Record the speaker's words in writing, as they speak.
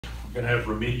Going to have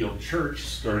remedial church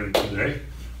starting today,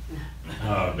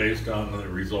 based on the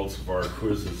results of our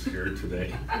quizzes here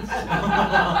today.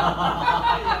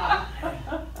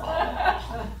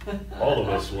 All of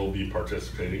us will be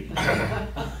participating.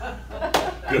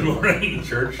 Good morning,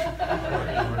 church.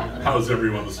 How's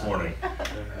everyone this morning?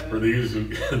 For those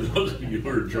of you who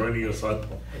are joining us on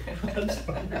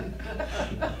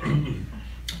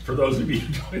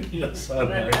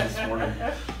online this morning,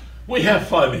 we have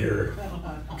fun here.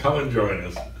 Come and join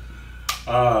us.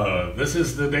 This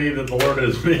is the day that the Lord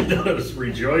has made. Let us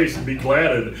rejoice and be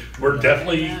glad. And we're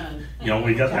definitely,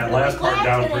 we got that last part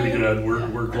down pretty good.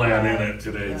 We're glad in it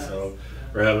today, so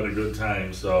we're having a good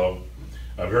time. So,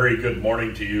 a very good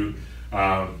morning to you.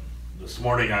 This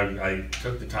morning I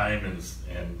took the time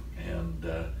and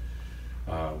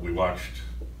we watched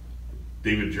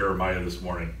David Jeremiah this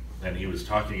morning, and he was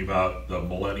talking about the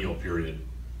millennial period.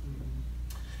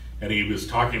 And he was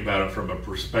talking about it from a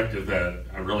perspective that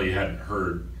I really hadn't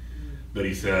heard. But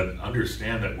he said,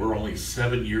 understand that we're only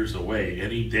 7 years away.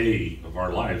 Any day of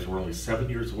our lives, we're only 7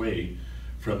 years away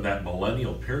from that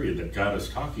millennial period that God is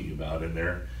talking about in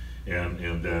there.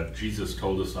 And that Jesus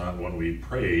told us on when we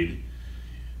prayed,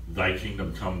 thy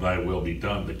kingdom come, thy will be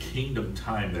done. The kingdom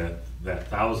time, that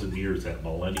 1,000 years, that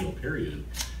millennial period,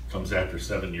 comes after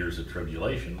 7 years of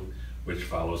tribulation, which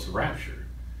follows the rapture.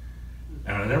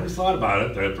 And I never thought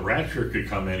about it, that the rapture could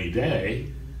come any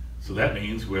day. So that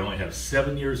means we only have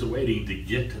 7 years of waiting to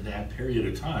get to that period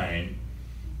of time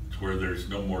to where there's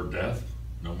no more death,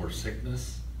 no more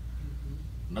sickness,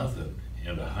 nothing.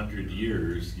 And 100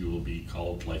 years you will be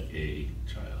called like a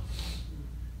child.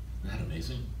 Isn't that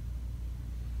amazing?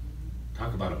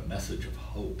 Talk about a message of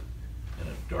hope in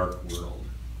a dark world.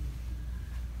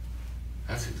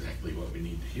 That's exactly what we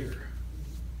need to hear.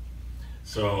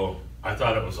 So I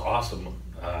thought it was awesome,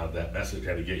 that message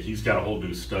had to get. He's got a whole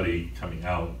new study coming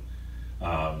out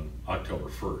October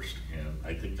 1st, and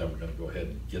I think I'm going to go ahead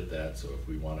and get that. So if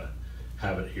we want to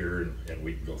have it here and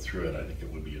we can go through it, I think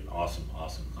it would be an awesome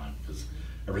time, because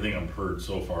everything I've heard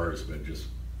so far has been just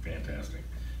fantastic.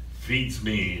 Feeds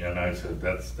me, and I said,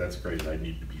 that's great. I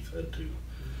need to be fed too.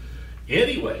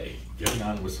 Anyway, getting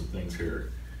on with some things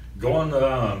here. Going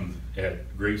on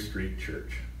at Grace Street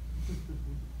Church.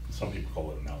 Some people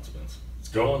call it announcements. It's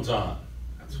goings on.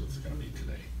 That's what it's going to be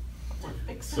today.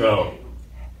 So,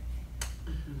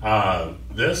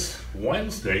 this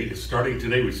Wednesday, starting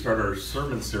today, we start our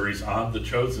sermon series on The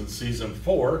Chosen Season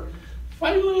 4.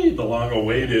 Finally, the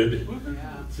long-awaited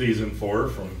Season 4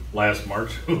 from last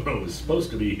March, when it was supposed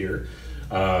to be here.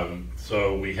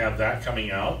 So we have that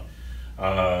coming out.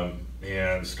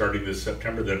 And starting this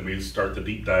September, then we start the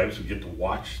deep dives. We get to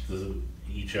watch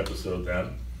each episode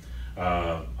then.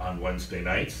 On Wednesday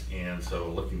nights, and so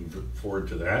looking forward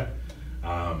to that.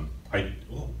 Darn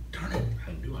it,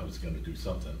 I knew I was going to do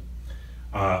something.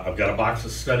 I've got a box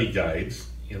of study guides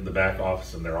in the back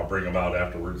office in there. I'll bring them out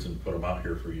afterwards and put them out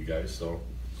here for you guys. So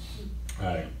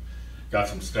I got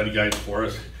some study guides for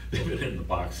us. They've been in the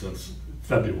box since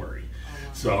February.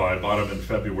 So I bought them in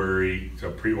February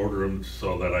to pre-order them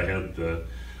so that I had the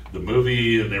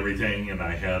movie and everything, and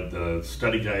I had the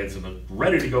study guides and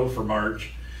ready to go for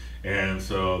March. And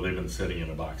so they've been sitting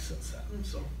in a box since then.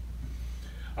 So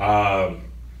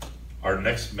our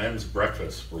next men's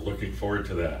breakfast, we're looking forward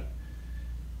to that.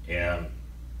 And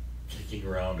kicking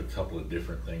around a couple of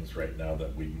different things right now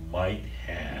that we might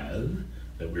have,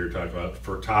 that we were talking about.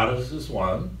 Frittatas is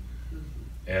one,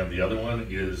 and the other one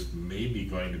is maybe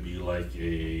going to be like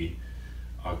a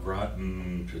au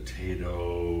gratin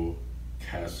potato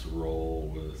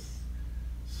casserole with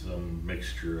some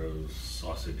mixture of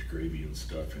sausage gravy and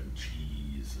stuff and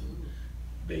cheese and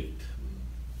baked.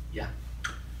 Yeah.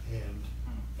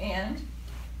 And?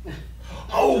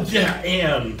 Oh yeah,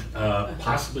 and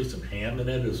possibly some ham in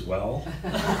it as well.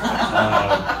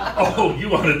 You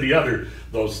wanted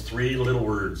those three little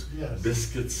words. Yes.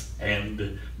 Biscuits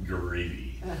and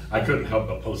gravy. I couldn't help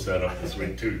but post that up this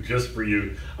week too, just for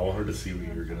you. I wanted to see what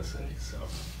you were going to say. So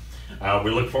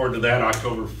we look forward to that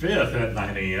October 5th at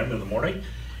 9 a.m. in the morning.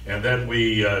 And then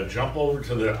we jump over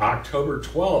to the October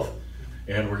 12th,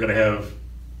 and we're going to have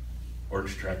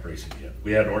Orange Track racing again.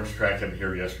 We had Orange Track in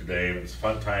here yesterday. It was a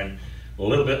fun time. A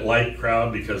little bit light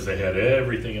crowd because they had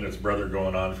everything and its brother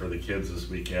going on for the kids this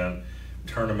weekend.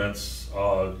 Tournaments,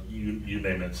 you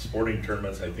name it, sporting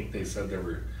tournaments. I think they said there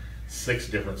were 6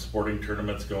 different sporting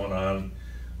tournaments going on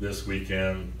this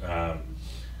weekend. But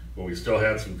we still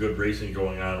had some good racing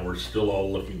going on. We're still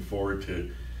all looking forward to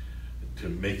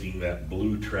making that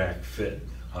blue track fit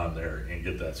on there and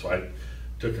get that. So I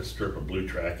took a strip of blue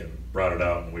track and brought it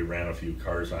out, and we ran a few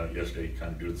cars on it yesterday,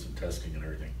 kind of doing some testing and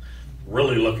everything.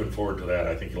 Really looking forward to that.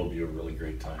 I think it'll be a really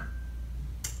great time.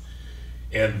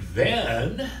 And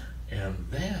then,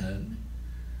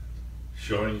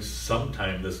 showing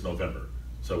sometime this November.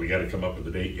 So we got to come up with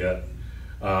a date yet.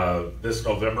 This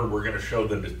November, we're going to show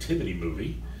the Nativity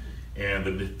movie. And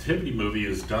the Nativity movie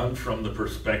is done from the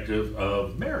perspective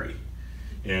of Mary.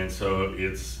 And so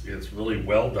it's really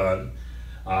well done.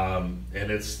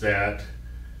 And it's that,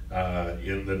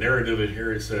 in the narrative in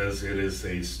here, it says, it is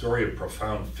a story of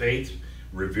profound faith,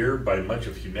 revered by much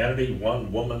of humanity.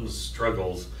 One woman's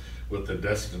struggles with the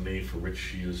destiny for which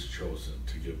she is chosen,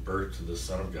 to give birth to the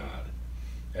Son of God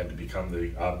and to become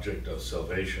the object of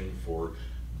salvation for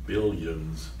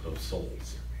billions of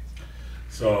souls.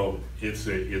 So it's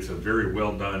a very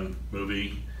well done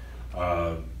movie,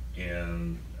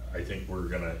 and I think we're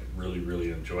gonna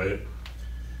really enjoy it.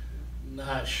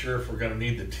 Not sure if we're gonna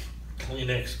need the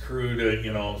Kleenex crew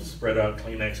to spread out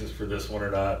Kleenexes for this one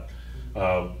or not.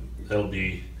 That'll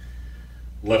be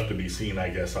left to be seen, I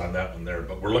guess, on that one there.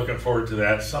 But we're looking forward to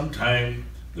that sometime,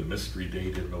 the mystery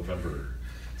date in November.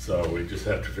 So we just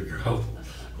have to figure out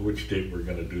which date we're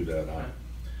gonna do that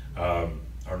on.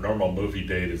 Our normal movie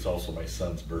date is also my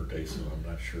son's birthday, so I'm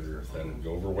not sure if that'd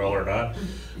go over well or not.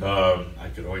 I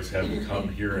could always have him come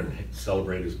here and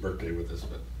celebrate his birthday with us,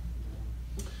 but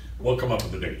we'll come up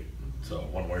with a date, so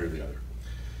one way or the other.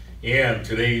 And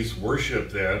today's worship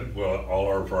then, well,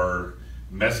 all of our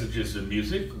messages and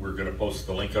music, we're going to post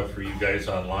the link up for you guys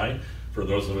online. For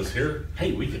those of us here,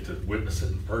 hey, we get to witness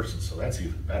it in person, so that's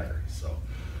even better. So,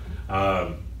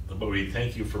 but we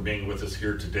thank you for being with us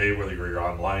here today, whether you're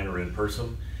online or in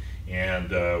person.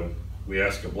 And we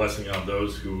ask a blessing on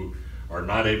those who are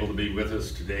not able to be with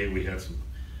us today. We had some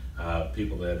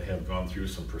people that have gone through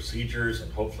some procedures,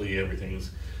 and hopefully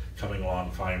everything's coming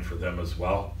along fine for them as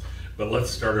well. But let's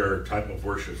start our time of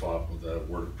worship off with a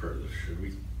word of prayer, should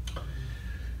we?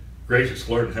 Gracious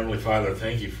Lord and Heavenly Father,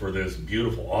 thank you for this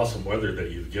beautiful, awesome weather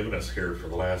that you've given us here for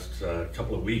the last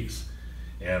couple of weeks,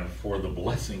 and for the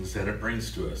blessings that it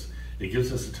brings to us. It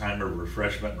gives us a time of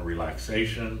refreshment and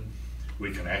relaxation.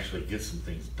 We can actually get some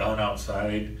things done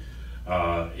outside,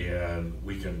 and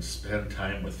we can spend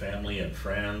time with family and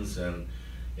friends and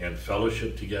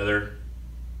fellowship together.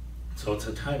 So it's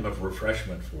a time of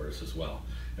refreshment for us as well.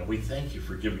 And we thank you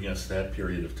for giving us that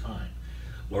period of time.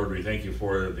 Lord, we thank you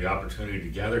for the opportunity to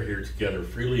gather here together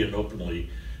freely and openly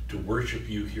to worship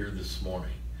you here this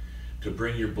morning, to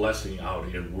bring your blessing out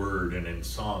in word and in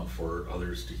song for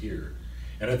others to hear.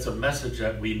 And it's a message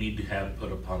that we need to have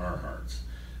put upon our hearts.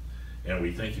 And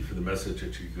we thank you for the message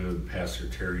that you gave Pastor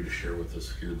Terry to share with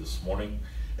us here this morning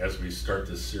as we start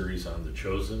this series on the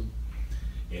chosen.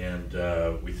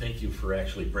 And we thank you for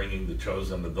actually bringing the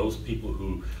chosen, and those people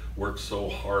who work so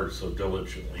hard, so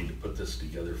diligently to put this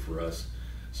together for us,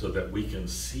 so that we can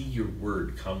see your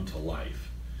word come to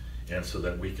life, and so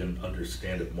that we can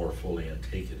understand it more fully and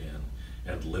take it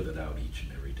in and live it out each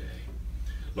and every day.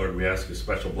 Lord, we ask a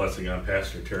special blessing on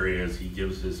Pastor Terry as he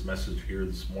gives his message here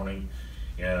this morning,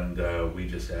 and we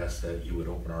just ask that you would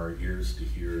open our ears to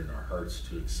hear and our hearts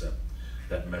to accept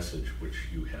that message which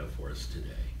you have for us today.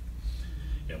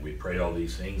 And we pray all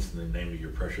these things in the name of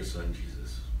your precious Son,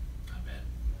 Jesus. Amen.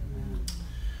 Amen.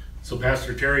 So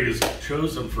Pastor Terry has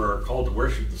chosen for our call to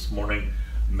worship this morning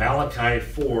Malachi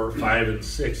 4, 5, and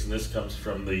 6, and this comes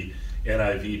from the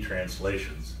NIV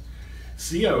translations.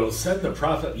 See, I will send the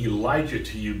prophet Elijah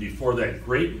to you before that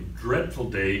great and dreadful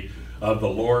day of the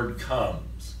Lord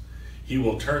comes. He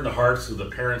will turn the hearts of the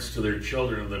parents to their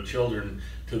children and the children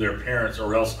to their parents,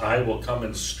 or else I will come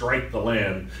and strike the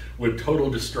land with total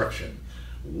destruction.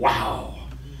 Wow!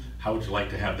 How would you like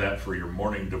to have that for your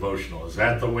morning devotional? Is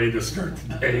that the way to start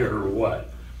the day, or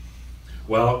what?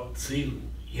 Well, see,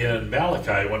 in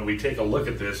Malachi, when we take a look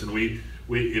at this, and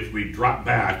if we drop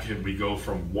back and we go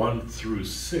from 1 through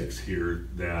 6 here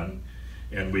then,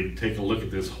 and we take a look at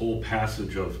this whole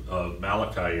passage of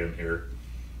Malachi in here,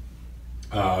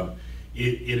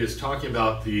 it is talking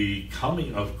about the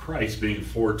coming of Christ being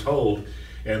foretold,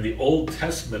 and the Old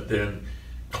Testament then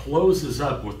closes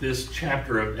up with this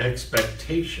chapter of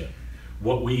expectation,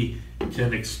 what we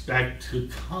can expect to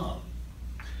come.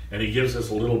 And he gives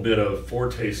us a little bit of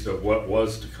foretaste of what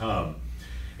was to come.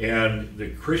 And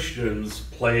the Christians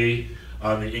play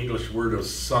on the English word of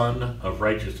Son of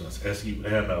Righteousness,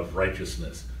 S-U-N of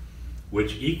righteousness,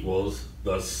 which equals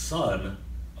the Son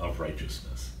of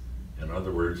Righteousness. In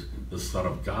other words, the Son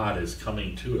of God is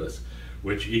coming to us,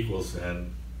 which equals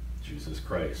then Jesus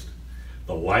Christ.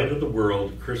 The light of the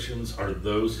world, Christians are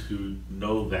those who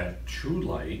know that true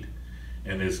light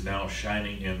and is now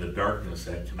shining in the darkness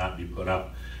that cannot be put out.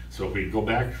 So if we go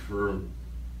back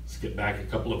let's get back a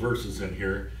couple of verses in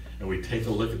here, and we take a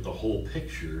look at the whole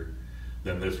picture,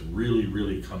 then this really,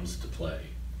 really comes to play.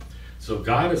 So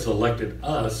God has elected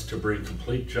us to bring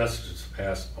complete justice to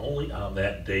pass only on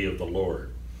that day of the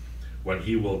Lord, when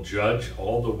he will judge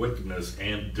all the wickedness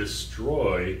and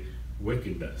destroy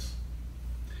wickedness.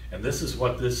 And this is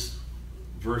what this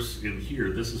verse in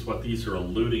here, this is what these are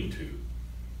alluding to.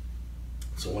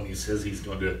 So when he says he's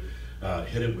going to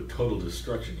hit it with total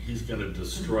destruction, he's going to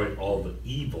destroy all the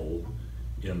evil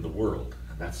in the world.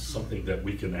 And that's something that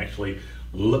we can actually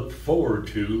look forward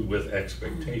to with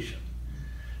expectation.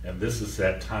 And this is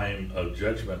that time of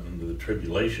judgment and the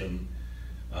tribulation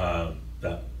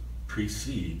that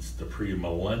precedes the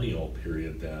premillennial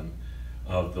period then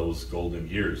of those golden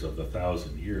years, of the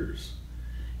 1,000 years.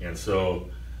 And so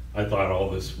I thought all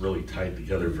this really tied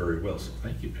together very well. So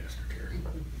thank you, Pastor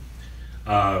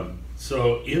Terry.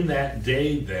 So in that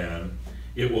day then,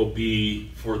 it will be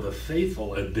for the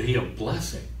faithful a day of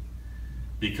blessing,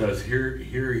 because here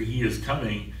he is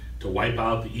coming to wipe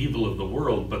out the evil of the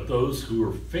world, but those who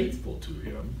are faithful to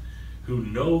him, who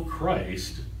know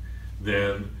Christ,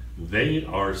 then they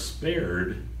are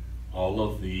spared all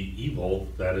of the evil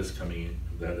that is coming,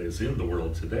 that is in the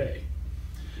world today.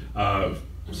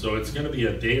 So it's going to be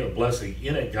a day of blessing.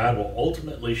 In it, God will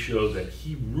ultimately show that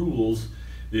he rules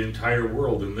the entire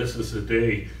world, and this is a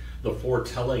day, the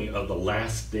foretelling of the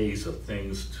last days of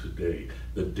things today,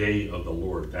 the day of the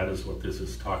Lord. That is what this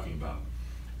is talking about.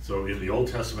 So in the Old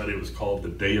Testament, it was called the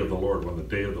day of the Lord. When the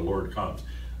day of the Lord comes,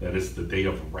 that is the day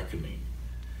of reckoning.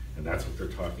 And that's what they're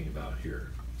talking about here.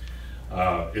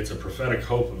 It's a prophetic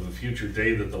hope of the future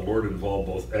day that the Lord involved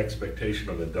both expectation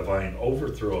of a divine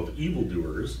overthrow of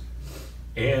evildoers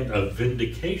and a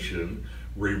vindication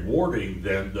rewarding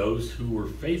them those who were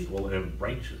faithful and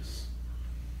righteous.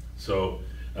 So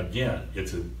again,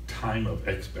 it's a time of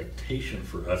expectation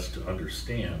for us to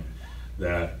understand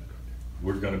that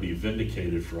we're going to be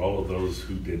vindicated for all of those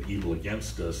who did evil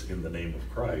against us in the name of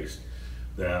Christ.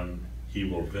 Then he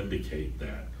will vindicate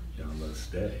that on this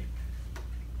day.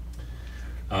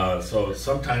 So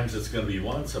sometimes it's going to be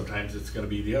one, sometimes it's going to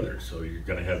be the other. So you're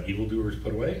going to have evildoers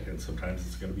put away, and sometimes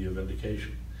it's going to be a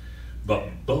vindication.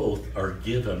 But both are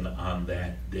given on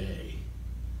that day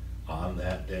when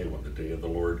the day of the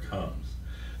Lord comes.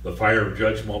 The fire of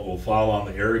judgment will fall on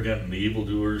the arrogant and the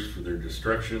evildoers for their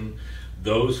destruction.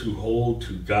 Those who hold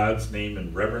to God's name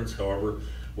in reverence, however,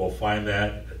 will find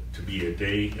that to be a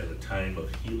day and a time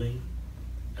of healing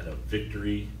and of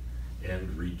victory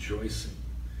and rejoicing.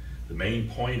 The main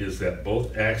point is that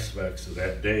both aspects of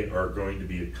that day are going to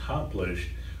be accomplished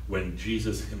when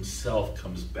Jesus himself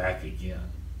comes back again.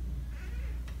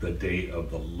 The day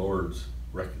of the Lord's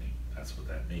reckoning. That's what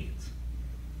that means.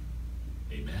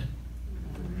 Amen?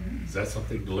 Is that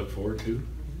something to look forward to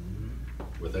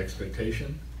with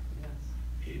expectation?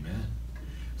 Yes. Amen.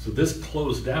 So this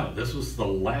closed out. This was the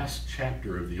last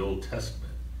chapter of the Old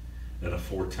Testament and a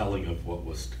foretelling of what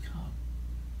was to come.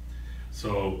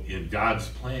 So in God's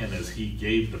plan, as he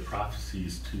gave the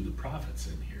prophecies to the prophets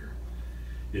in here,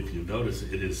 if you notice,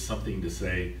 it is something to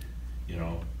say,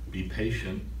 be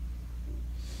patient.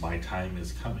 My time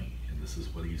is coming, and this is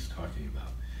what he's talking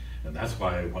about. And that's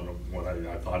why when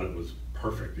I thought it was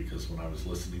perfect, because when I was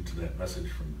listening to that message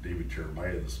from David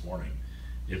Jeremiah this morning,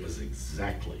 it was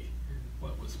exactly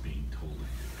what was being told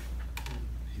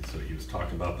here. So he was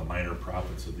talking about the minor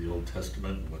prophets of the Old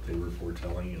Testament, what they were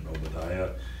foretelling in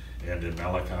Obadiah and in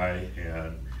Malachi,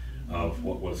 and of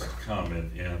what was to come,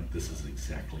 and this is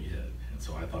exactly it. And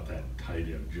so I thought that tied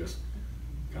in just,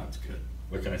 God's good.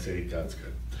 What can I say? God's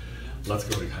good. Let's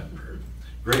go to God in prayer.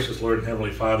 Gracious Lord and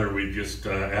Heavenly Father, we just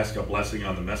ask a blessing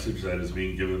on the message that is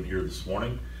being given here this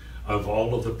morning, of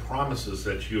all of the promises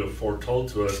that you have foretold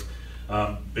to us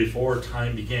before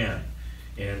time began.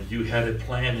 And you had a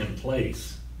plan in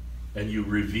place, and you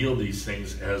reveal these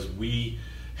things as we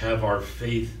have our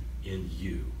faith in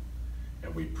you.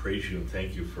 And we praise you and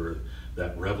thank you for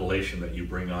that revelation that you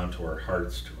bring onto our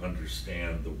hearts to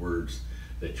understand the words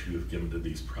that you have given to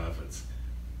these prophets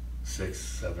 600,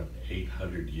 700,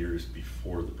 800 years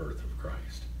before the birth of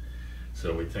Christ.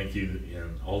 So we thank you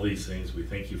in all these things. We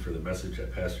thank you for the message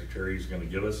that Pastor Terry is going to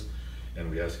give us, and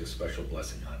we ask a special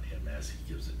blessing on him as he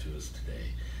gives it to us today.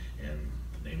 In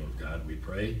the name of God we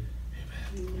pray.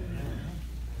 Amen.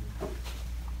 Amen.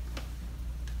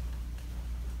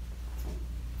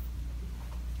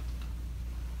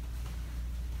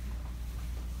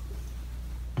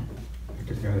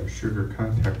 I got a sugar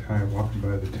contact high walking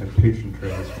by the temptation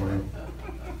trail this morning.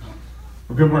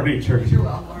 Well, good morning, church. Good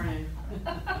morning.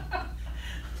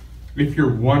 If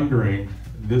you're wondering,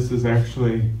 this is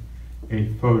actually a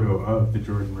photo of the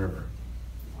Jordan River.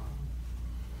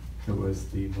 It was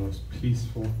the most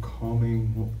peaceful,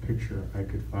 calming picture I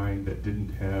could find that didn't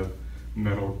have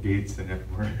metal gates in it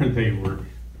where they were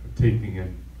taking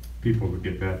in people would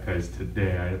get baptized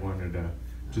today. I wanted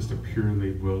just a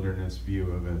purely wilderness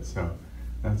view of it. So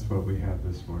that's what we have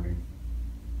this morning.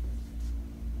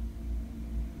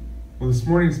 Well, this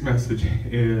morning's message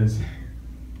is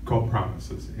called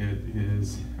Promises. It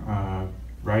is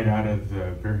right out of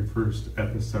the very first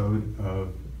episode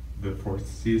of the 4th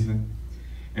season.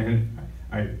 And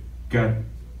I got,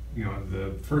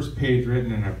 the first page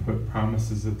written and I put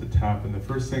Promises at the top. And the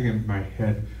first thing in my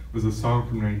head was a song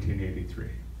from 1983.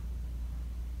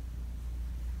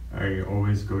 I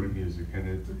always go to music, and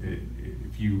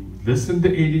if you listen to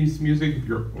 80s music, if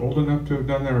you're old enough to have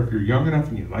done that, or if you're young enough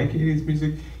and you like 80s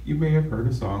music, you may have heard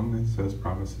a song that says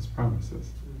Promises, Promises.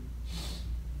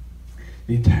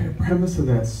 The entire premise of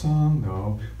that song,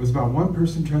 though, was about one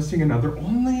person trusting another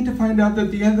only to find out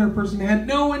that the other person had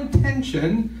no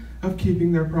intention of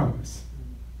keeping their promise.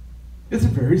 It's a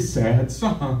very sad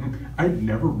song. I'd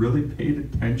never really paid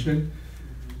attention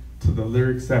to the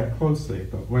lyrics that closely,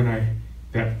 but when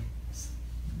that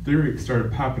lyric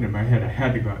started popping in my head, I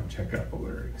had to go out and check out the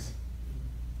lyrics.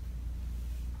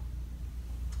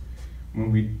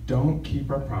 When we don't keep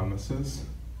our promises,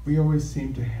 we always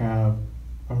seem to have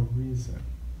a reason.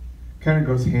 Kind of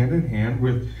goes hand in hand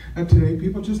with today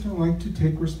people just don't like to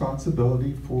take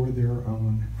responsibility for their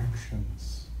own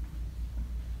actions.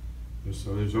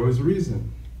 So there's always a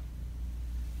reason.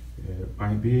 It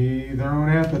might be their own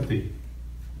apathy.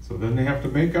 So then they have to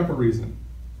make up a reason.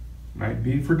 Might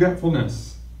be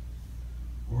forgetfulness,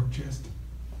 or just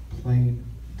plain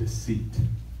deceit.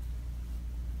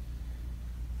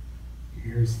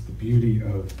 Here's the beauty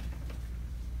of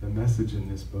the message in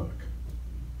this book.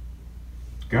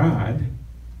 God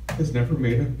has never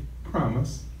made a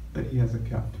promise that he hasn't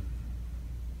kept.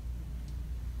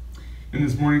 In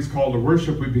this morning's call to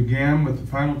worship, we began with the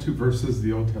final 2 verses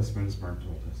the Old Testament, as Mark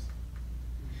told us.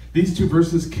 These 2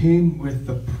 verses came with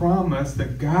the promise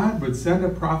that God would send a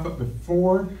prophet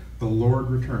before the Lord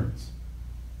returns.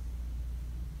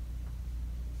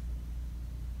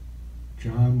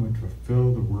 John would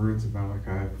fulfill the words of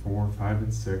Malachi 4, 5,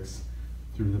 and 6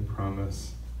 through the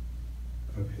promise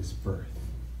of his birth.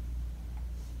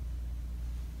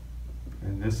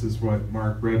 And this is what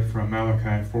Mark read from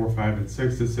Malachi 4, 5, and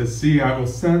 6. It says, "See, I will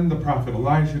send the prophet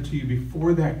Elijah to you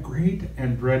before that great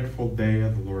and dreadful day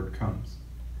of the Lord comes.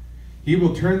 He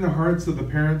will turn the hearts of the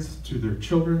parents to their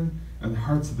children and the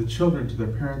hearts of the children to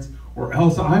their parents, or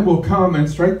else I will come and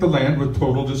strike the land with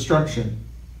total destruction."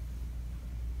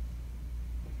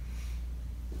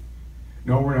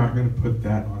 No, we're not going to put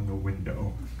that on the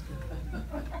window.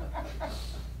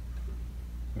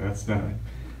 That's not.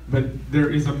 But there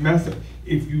is a message.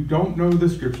 If you don't know the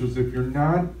scriptures, if you're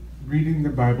not reading the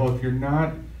Bible, if you're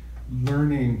not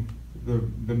learning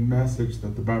the message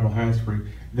that the Bible has for you,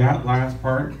 that last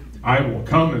part, I will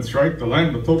come and strike the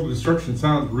land with total destruction,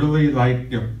 sounds really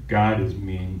like, God is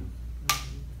mean.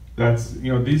 That's,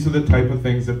 these are the type of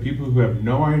things that people who have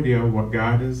no idea what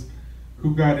God is,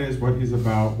 who God is, what he's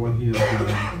about, what he is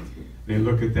doing, they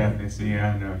look at that and they say,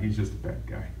 yeah, no, he's just a bad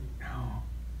guy. No.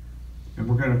 And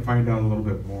we're going to find out a little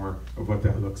bit more of what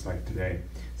that looks like today.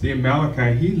 See, in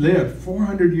Malachi, he lived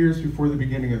 400 years before the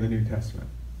beginning of the New Testament.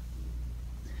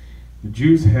 The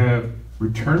Jews have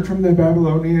returned from the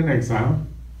Babylonian exile.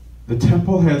 The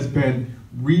temple has been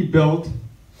rebuilt,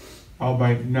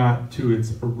 albeit not to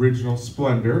its original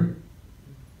splendor.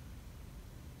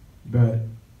 But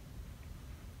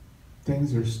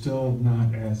things are still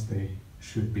not as they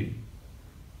should be.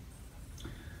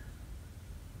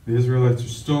 The Israelites are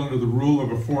still under the rule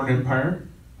of a foreign empire,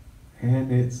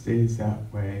 and it stays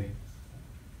that way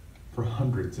for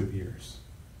hundreds of years.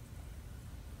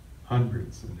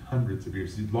 Hundreds and hundreds of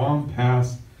years. Long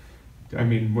past,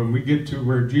 when we get to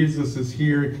where Jesus is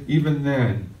here, even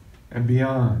then and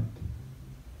beyond,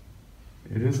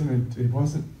 it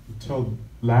wasn't until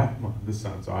this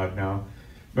sounds odd now,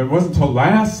 but it wasn't until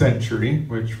last century,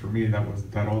 which for me that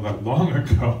wasn't all that long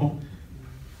ago,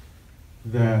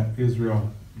 that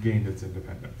Israel gained its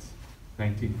independence,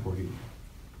 1948.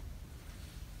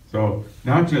 So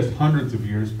not just hundreds of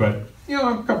years, but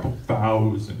a couple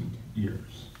thousand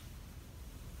years.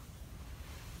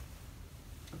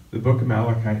 The book of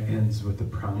Malachi ends with the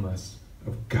promise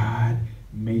of God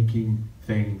making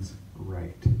things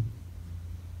right.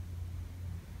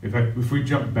 If we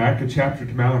jump back a chapter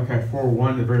to Malachi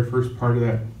 4:1, the very first part of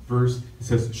that verse, it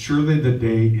says, "Surely the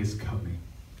day is coming."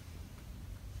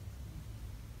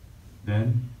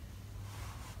 Then,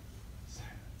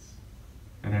 silence.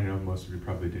 And I know most of you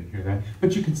probably didn't hear that,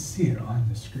 but you can see it on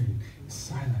the screen.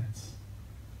 Silence.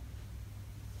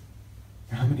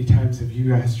 How many times have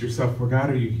you asked yourself, well,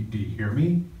 God, do you hear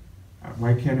me?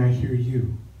 Why can't I hear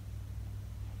you?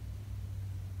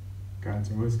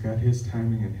 God's always got his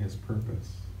timing and his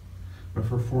purpose. But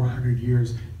for 400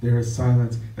 years, there is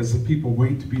silence as the people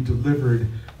wait to be delivered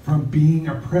from being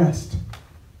oppressed.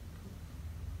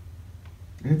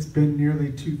 It's been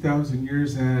nearly 2,000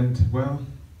 years and, well,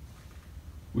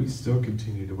 we still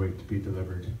continue to wait to be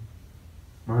delivered.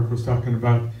 Mark was talking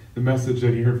about the message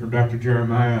that he heard from Dr.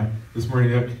 Jeremiah this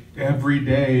morning, that every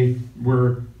day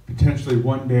we're potentially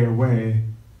one day away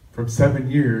from 7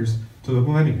 years to the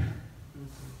millennium.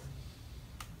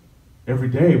 Every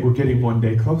day we're getting one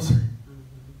day closer.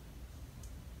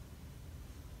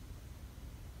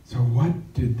 So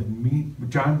what did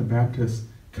John the Baptist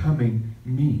coming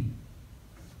mean?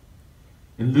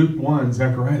 In Luke 1,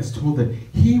 Zechariah is told that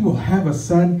he will have a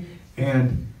son,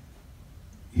 and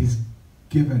he's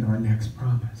given our next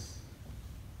promise.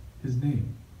 His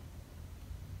name.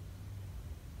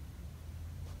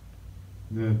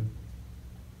 We're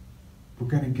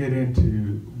going to get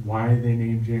into why they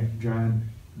named John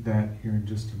that here in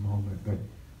just a moment, but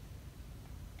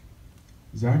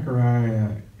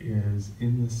Zechariah is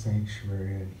in the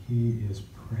sanctuary and he is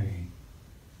praying.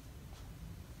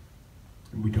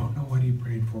 And we don't know what he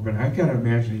prayed for, but I gotta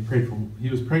imagine he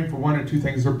was praying for one or two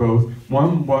things or both.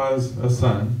 One was a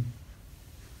son,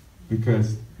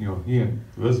 because he and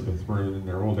Elizabeth were in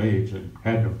their old age and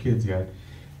had no kids yet,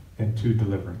 and two,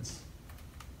 deliverance.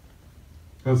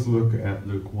 Let's look at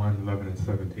Luke 1, 11 and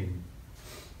 17.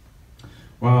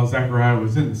 While Zechariah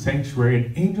was in the sanctuary,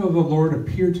 an angel of the Lord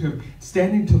appeared to him,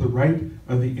 standing to the right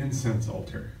of the incense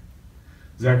altar.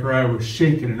 Zechariah was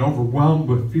shaken and overwhelmed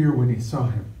with fear when he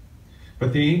saw him.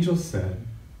 But the angel said,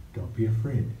 "Don't be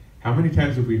afraid." How many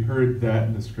times have we heard that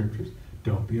in the scriptures?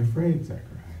 Don't be afraid, Zechariah.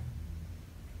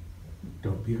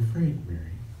 Don't be afraid,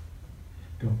 Mary.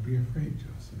 Don't be afraid,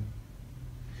 Joseph.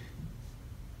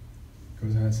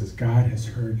 Goes on and says, God has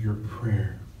heard your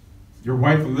prayer. Your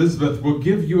wife Elizabeth will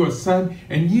give you a son,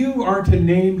 and you are to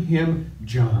name him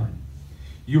John.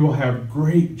 You will have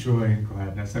great joy and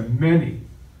gladness, and many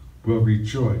will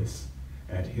rejoice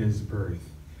at his birth.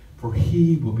 For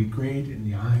he will be great in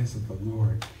the eyes of the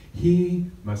Lord. He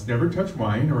must never touch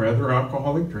wine or other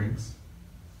alcoholic drinks.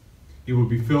 He will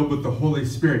be filled with the Holy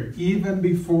Spirit even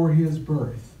before his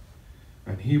birth,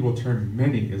 and he will turn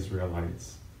many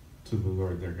Israelites to the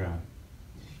Lord their God.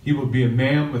 He will be a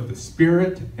man with the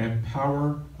spirit and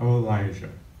power of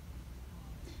Elijah.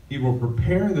 He will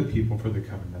prepare the people for the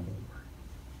coming of the Lord.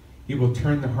 He will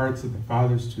turn the hearts of the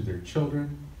fathers to their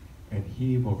children, and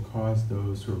he will cause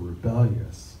those who are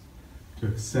rebellious to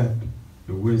accept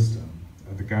the wisdom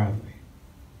of the godly.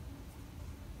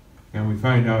 And we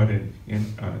find out in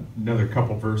another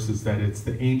couple verses that it's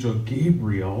the angel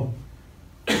Gabriel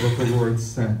that the Lord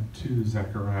sent to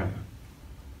Zechariah.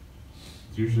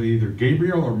 It's usually either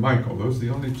Gabriel or Michael. Those are the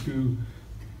only two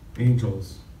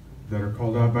angels that are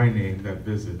called out by name that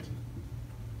visit.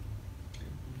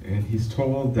 And he's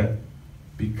told that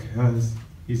because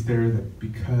he's there, that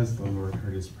because the Lord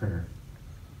heard his prayer.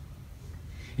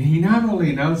 And he not only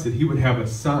announced that he would have a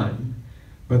son,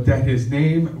 but that his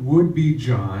name would be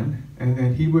John, and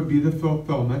that he would be the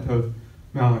fulfillment of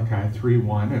Malachi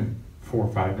 3:1 and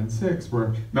 4:5 and 6,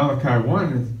 where Malachi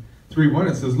 3:1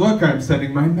 it says, "Look, I'm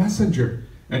sending my messenger,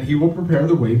 and he will prepare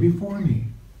the way before me.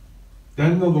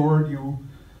 Then the Lord you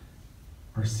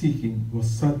are seeking will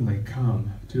suddenly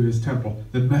come to his temple.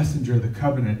 The messenger of the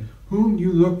covenant, whom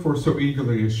you look for so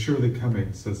eagerly, is surely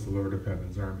coming, says the Lord of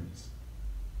heaven's armies."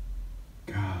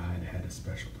 God had a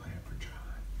special plan for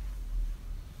John.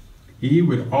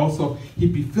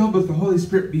 He'd be filled with the Holy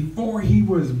Spirit before he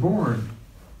was born.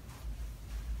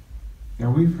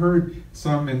 Now we've heard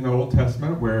some in the Old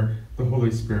Testament where the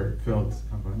Holy Spirit filled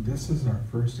someone. This is our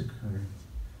first occurrence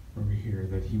where we hear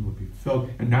that he will be filled,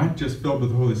 and not just filled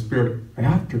with the Holy Spirit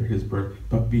after his birth,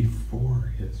 but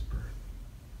before his birth.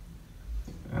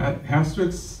 That has to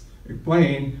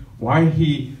explain why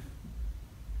he,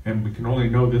 and we can only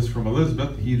know this from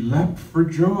Elizabeth, he leapt for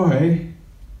joy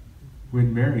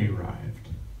when Mary arrived,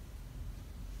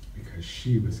 because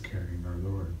she was carrying our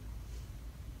Lord.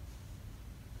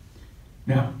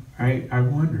 Now,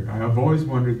 I've always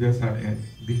wondered this,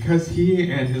 because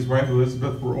he and his wife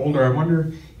Elizabeth were older, I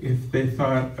wonder if they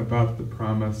thought about the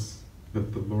promise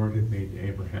that the Lord had made to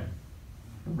Abraham.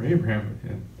 Remember, Abraham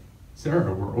and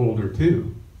Sarah were older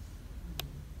too.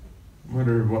 I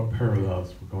wonder what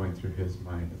parallels were going through his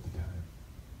mind at the time.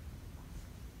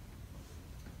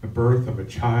 The birth of a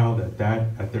child at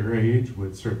their age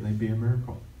would certainly be a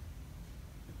miracle.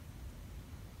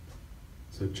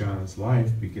 So John's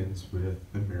life begins with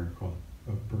the miracle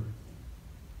of birth.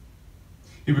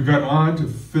 He would go on to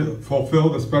fulfill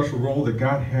the special role that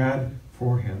God had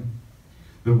for him,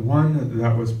 the one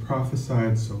that was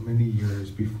prophesied so many years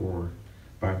before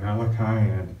by Malachi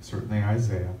and certainly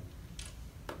Isaiah.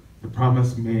 The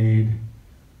promise made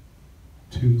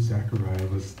to Zechariah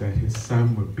was that his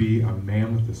son would be a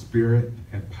man with the spirit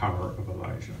and power of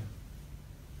Elijah.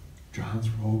 John's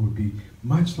role would be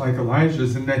much like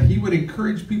Elijah's in that he would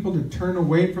encourage people to turn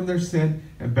away from their sin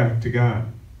and back to God.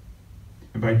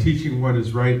 And by teaching what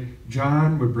is right,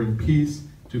 John would bring peace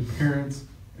to parents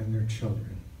and their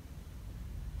children.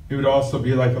 He would also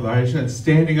be like Elijah in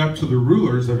standing up to the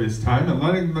rulers of his time and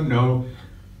letting them know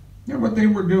that what they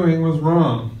were doing was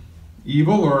wrong,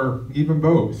 evil, or even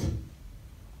both.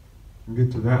 We'll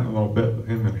get to that in a little bit,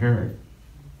 him and Herod.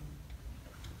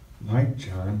 Like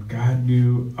John, God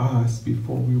knew us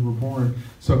before we were born,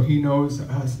 so he knows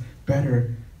us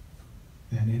better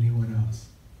than anyone else.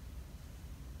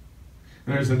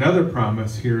 And there's another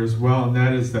promise here as well, and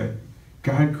that is that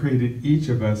God created each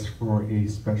of us for a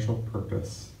special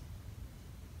purpose.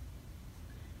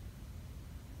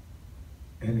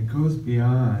 And it goes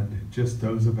beyond just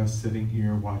those of us sitting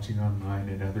here watching online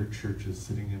and other churches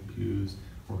sitting in pews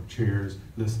or chairs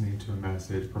listening to a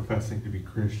message, professing to be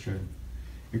Christian.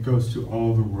 It goes to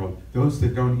all the world. Those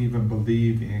that don't even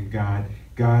believe in God,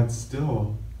 God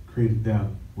still created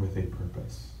them with a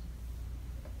purpose.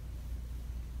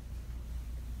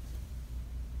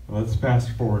 Well, let's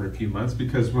fast forward a few months,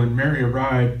 because when Mary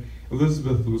arrived,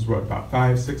 Elizabeth was about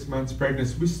 5-6 months pregnant,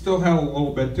 so we still had a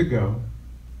little bit to go.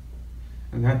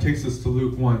 And that takes us to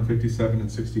Luke 1, 57 and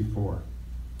 64.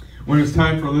 When it was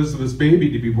time for Elizabeth's baby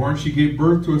to be born, she gave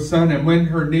birth to a son, and when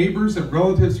her neighbors and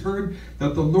relatives heard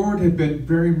that the Lord had been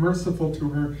very merciful to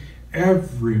her,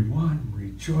 everyone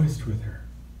rejoiced with her.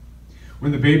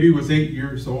 When the baby was 8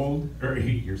 days old,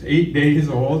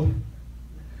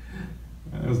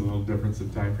 that was a little difference in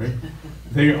time frame,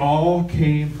 they all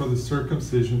came for the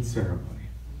circumcision ceremony.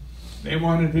 They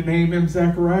wanted to name him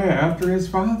Zechariah after his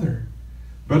father.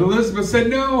 But Elizabeth said,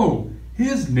 no,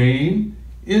 his name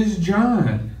is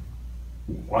John.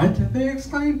 What? They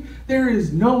exclaimed. There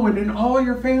is no one in all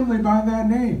your family by that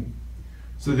name.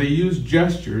 So they used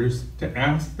gestures to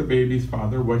ask the baby's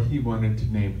father what he wanted to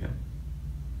name him.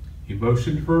 He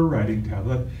motioned for a writing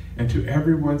tablet, and to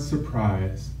everyone's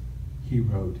surprise, he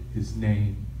wrote, his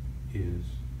name is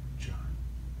John.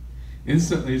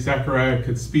 Instantly, Zechariah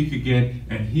could speak again,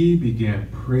 and he began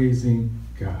praising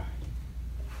God.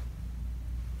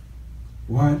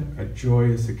 What a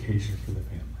joyous occasion for the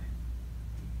family.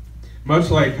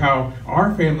 Much like how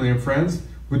our family and friends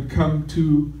would come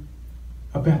to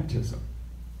a baptism.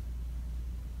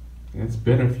 It's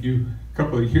been a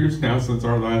couple of years now since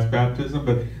our last baptism,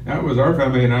 but that was our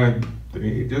family, and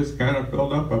they just kind of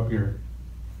filled up here.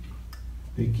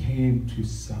 They came to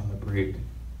celebrate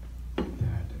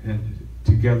that, and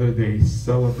together they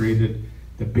celebrated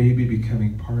the baby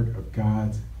becoming part of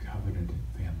God's covenant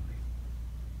family.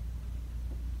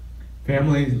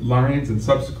 Family lines and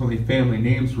subsequently family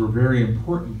names were very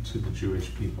important to the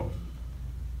Jewish people.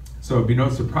 So it'd be no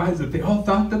surprise that they all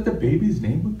thought that the baby's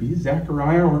name would be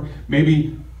Zechariah, or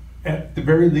maybe at the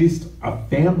very least a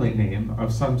family name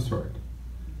of some sort.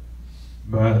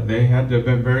 But they had to have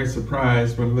been very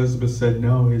surprised when Elizabeth said,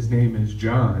 no, his name is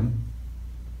John.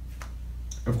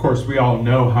 Of course, we all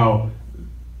know how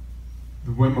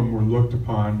the women were looked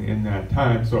upon in that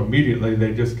time, so immediately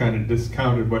they just kind of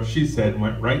discounted what she said and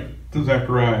went right to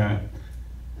Zechariah.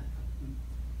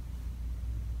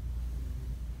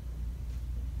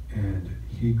 And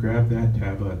he grabbed that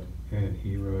tablet and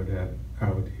he wrote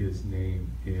out, his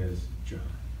name is John.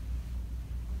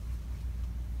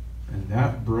 And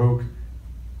that broke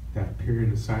that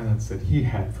period of silence that he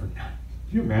had for 9. Can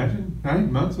you imagine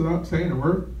 9 months without saying a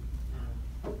word?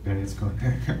 And it's going,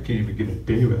 I can't even get a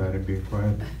day without him being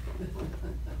quiet.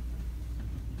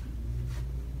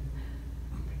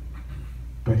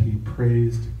 But he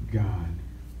praised God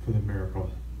for the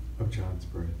miracle of John's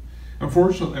birth.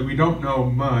 Unfortunately, we don't know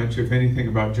much, if anything,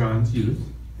 about John's youth.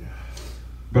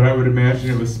 But I would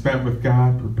imagine it was spent with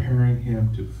God preparing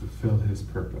him to fulfill his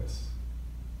purpose.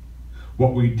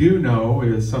 What we do know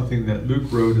is something that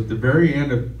Luke wrote at the very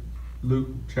end of Luke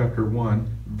chapter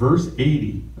 1, verse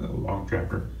 80, a long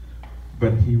chapter.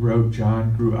 But he wrote,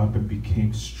 John grew up and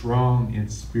became strong in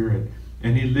spirit,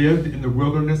 and he lived in the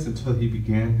wilderness until he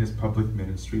began his public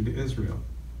ministry to Israel.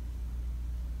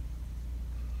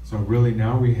 So really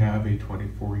now we have a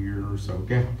 24-year or so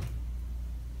gap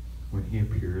when he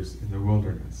appears in the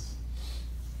wilderness.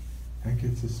 That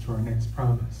gets us to our next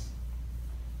promise.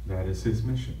 That is his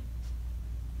mission.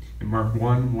 In Mark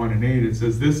 1, 1 and 8, it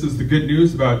says, this is the good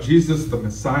news about Jesus, the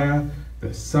Messiah,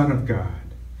 the Son of God.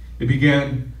 It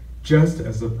began just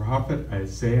as the prophet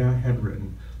Isaiah had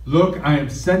written, "Look, I am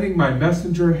sending my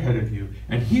messenger ahead of you,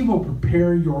 and he will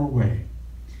prepare your way."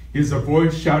 He is a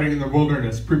voice shouting in the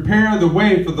wilderness, "Prepare the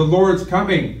way for the Lord's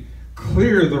coming.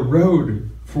 Clear the road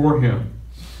for him."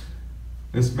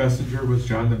 This messenger was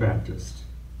John the Baptist.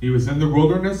 He was in the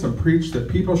wilderness and preached that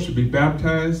people should be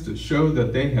baptized to show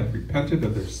that they had repented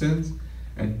of their sins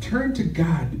and turned to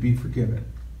God to be forgiven.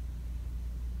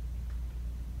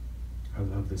 I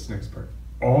love this next part.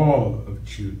 All of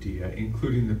Judea,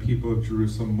 including the people of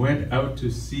Jerusalem, went out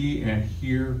to see and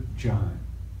hear John.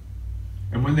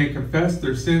 And when they confessed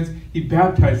their sins, he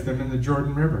baptized them in the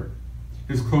Jordan River.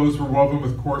 His clothes were woven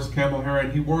with coarse camel hair,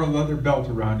 and he wore a leather belt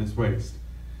around his waist.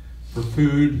 For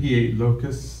food, he ate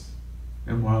locusts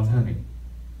and wild honey.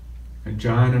 And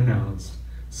John announced,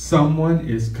 "Someone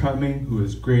is coming who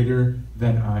is greater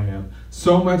than I am,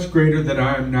 so much greater that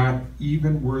I am not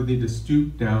even worthy to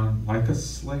stoop down like a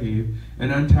slave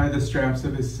and untie the straps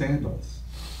of his sandals.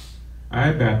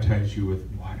 I baptize you with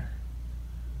water,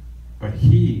 but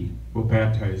he will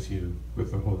baptize you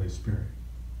with the Holy Spirit."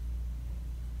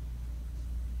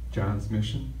 John's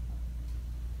mission?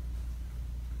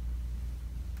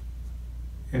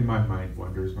 And my mind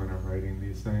wanders when I'm writing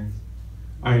these things.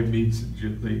 I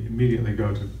immediately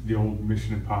go to the old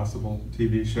Mission Impossible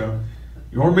TV show.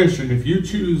 Your mission, if you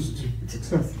choose to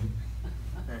accept it.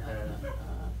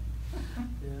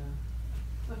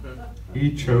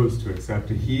 He chose to accept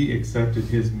it. He accepted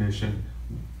his mission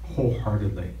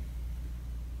wholeheartedly.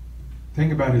 The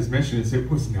thing about his mission is it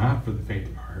was not for the faint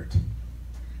of heart.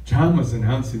 John was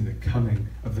announcing the coming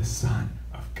of the Son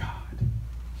of God.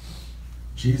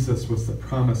 Jesus was the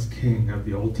promised king of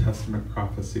the Old Testament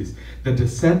prophecies, the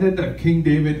descendant of King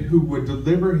David who would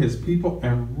deliver his people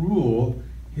and rule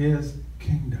his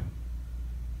kingdom.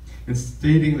 In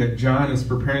stating that John is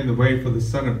preparing the way for the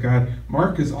Son of God,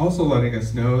 Mark is also letting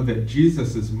us know that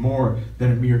Jesus is more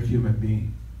than a mere human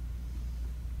being,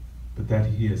 but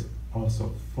that he is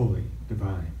also fully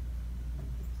divine.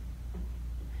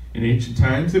 In ancient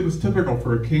times, it was typical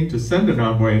for a king to send an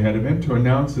envoy ahead of him to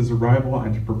announce his arrival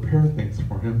and to prepare things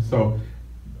for him, so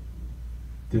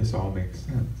this all makes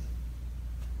sense.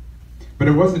 But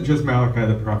it wasn't just Malachi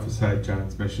that prophesied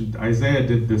John's mission. Isaiah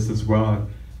did this as well,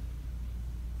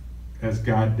 as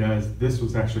God does. This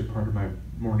was actually part of my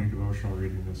morning devotional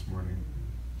reading this morning.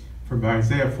 From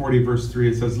Isaiah 40, verse 3,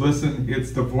 it says, "Listen,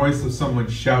 it's the voice of someone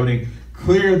shouting,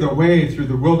 'Clear the way through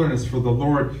the wilderness for the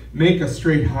Lord. Make a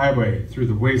straight highway through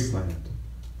the wasteland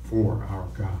for our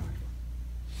God.'"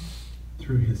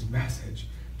 Through his message,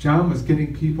 John was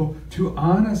getting people to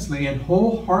honestly and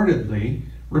wholeheartedly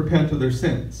repent of their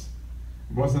sins.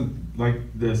 It wasn't like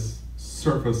this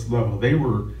surface level. They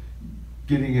were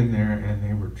getting in there and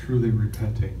they were truly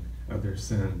repenting of their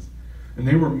sins. And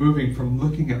they were moving from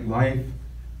looking at life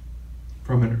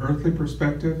from an earthly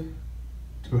perspective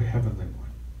to a heavenly one.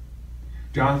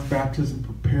 John's baptism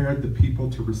prepared the people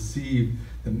to receive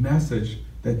the message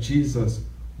that Jesus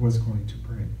was going to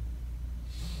bring.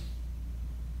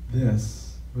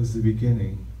 This was the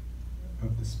beginning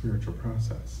of the spiritual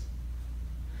process.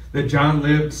 That John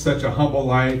lived such a humble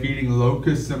life, eating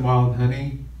locusts and wild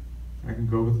honey. I can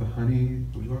go with the honey,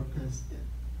 the locust.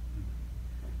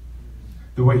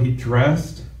 The way he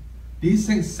dressed. These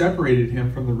things separated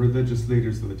him from the religious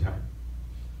leaders of the time.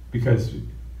 Because,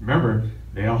 remember,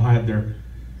 they all had their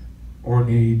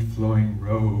ornate flowing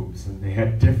robes, and they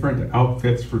had different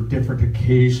outfits for different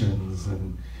occasions,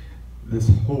 and this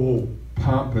whole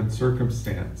pomp and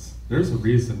circumstance. There's a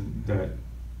reason that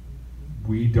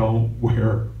we don't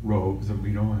wear robes and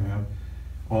we don't have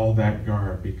all that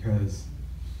garb, because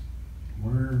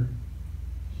we're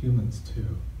humans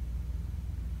too.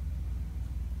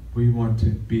 We want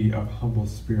to be of humble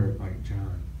spirit like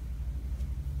John.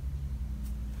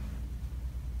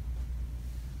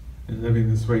 In living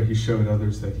this way, he showed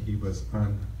others that he was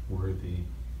unworthy,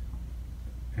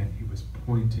 and he was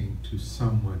pointing to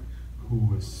someone who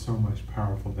was so much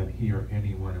powerful than he or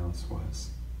anyone else was.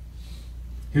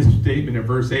 His statement in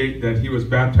verse 8 that he was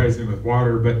baptizing with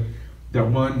water, but that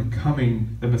one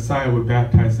coming, the Messiah, would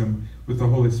baptize him with the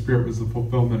Holy Spirit, was the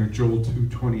fulfillment of Joel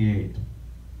 2:28,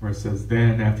 where it says,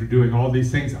 "Then, after doing all these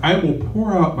things, I will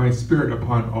pour out my Spirit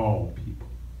upon all people."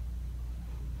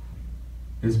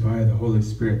 It is by the Holy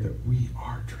Spirit that we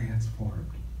are transformed.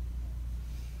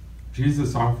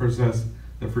 Jesus offers us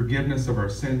the forgiveness of our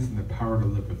sins and the power to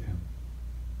live with him.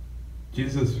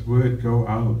 Jesus would go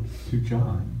out to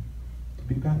John to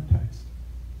be baptized.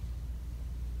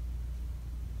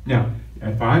 Now,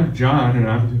 if I'm John and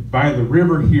I'm by the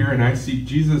river here and I see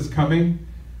Jesus coming,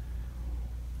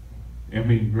 I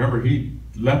mean, remember, he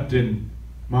leapt in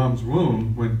mom's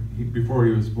womb before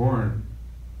he was born,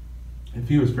 if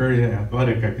he was very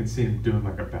athletic, I could see him doing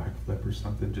like a backflip or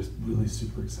something, just really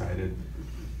super excited,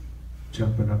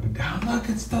 jumping up and down. Look,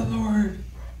 it's the Lord.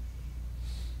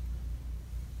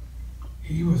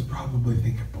 He was probably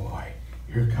thinking, boy,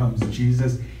 here comes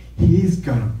Jesus. He's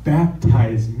going to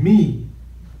baptize me.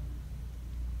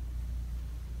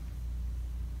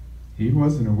 He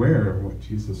wasn't aware of what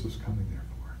Jesus was coming there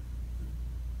for.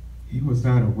 He was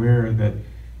not aware that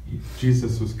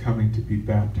Jesus was coming to be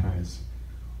baptized,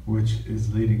 which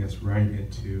is leading us right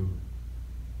into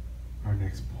our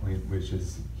next point, which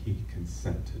is he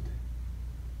consented.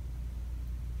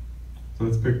 So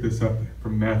let's pick this up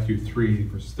from Matthew 3,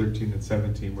 verse 13 and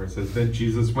 17, where it says, Then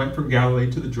Jesus went from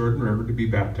Galilee to the Jordan River to be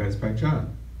baptized by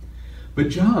John. But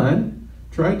John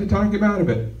tried to talk him out of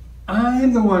it.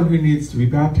 I'm the one who needs to be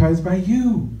baptized by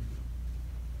you.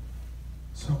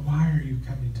 So why are you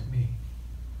coming to me?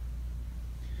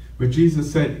 But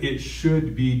Jesus said, it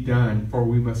should be done, for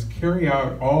we must carry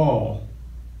out all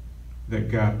that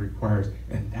God requires.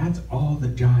 And that's all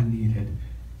that John needed.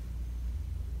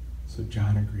 So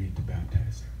John agreed to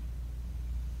baptize him.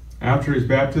 After his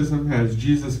baptism, as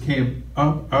Jesus came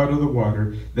up out of the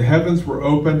water, the heavens were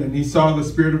opened, and he saw the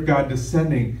Spirit of God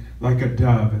descending like a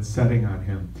dove and setting on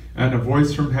him. And a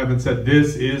voice from heaven said,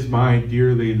 This is my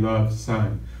dearly loved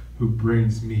Son, who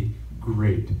brings me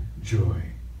great joy.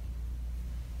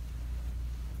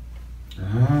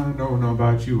 I don't know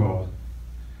about you all,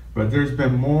 but there's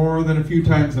been more than a few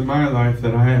times in my life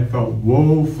that I have felt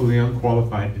woefully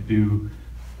unqualified to do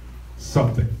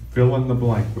something. Fill in the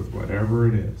blank with whatever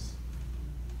it is.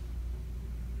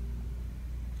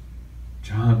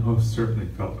 John most certainly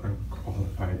felt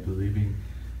unqualified, believing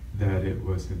that it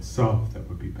was himself that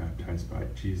would be baptized by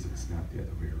Jesus, not the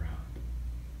other way around.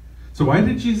 So why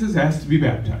did Jesus ask to be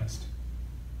baptized?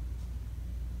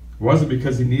 It wasn't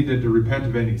because he needed to repent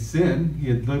of any sin. He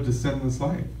had lived a sinless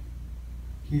life.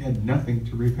 He had nothing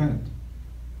to repent.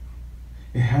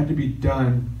 It had to be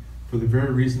done for the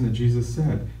very reason that Jesus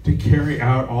said, to carry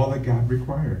out all that God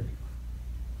required.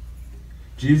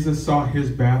 Jesus saw his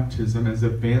baptism as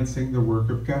advancing the work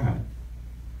of God.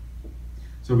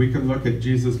 So we can look at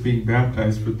Jesus being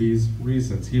baptized for these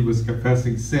reasons. He was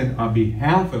confessing sin on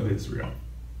behalf of Israel.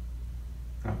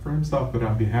 Not for himself, but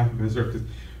on behalf of Israel. Because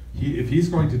if he's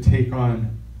going to take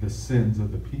on the sins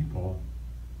of the people,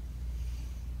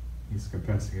 he's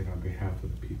confessing it on behalf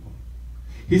of the people.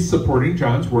 He's supporting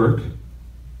John's work.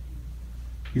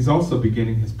 He's also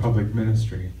beginning his public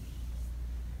ministry.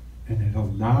 And it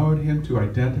allowed him to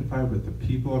identify with the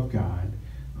people of God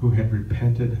who had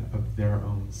repented of their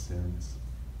own sins,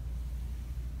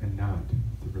 and not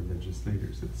the religious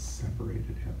leaders. It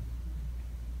separated him.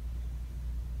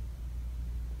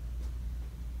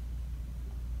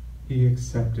 He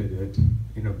accepted it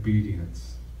in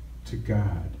obedience to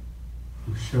God,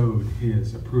 who showed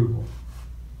his approval.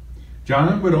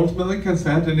 John would ultimately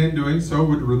consent, and in doing so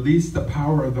would release the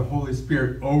power of the Holy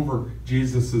Spirit over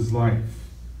Jesus' life.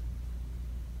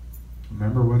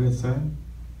 Remember what it said?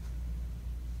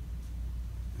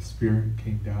 The Spirit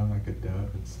came down like a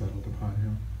dove and settled upon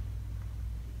him.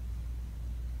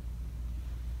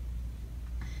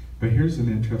 But here's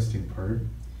an interesting part.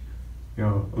 You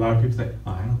know, a lot of people say,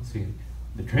 I don't see it.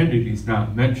 The Trinity's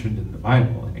not mentioned in the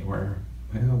Bible anywhere.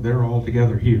 Well, they're all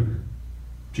together here.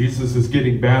 Jesus is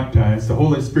getting baptized. The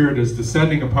Holy Spirit is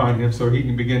descending upon him so he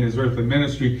can begin his earthly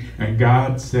ministry. And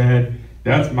God said,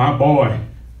 that's my boy.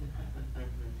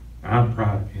 I'm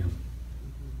proud of him.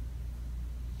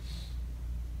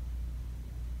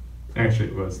 Actually,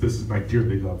 it was, this is my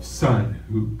dearly loved Son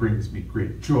who brings me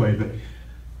great joy. But,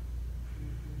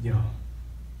 you know,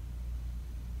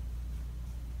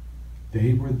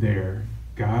 they were there.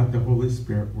 God, the Holy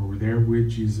Spirit, were there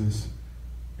with Jesus.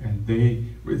 And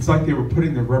it's like they were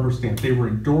putting the rubber stamp. They were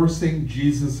endorsing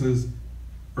Jesus'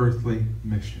 earthly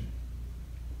mission.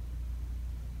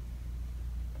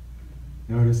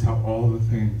 Notice how all the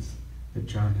things that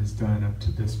John has done up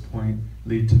to this point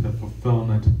lead to the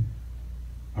fulfillment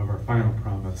of our final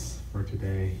promise for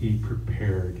today. He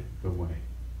prepared the way.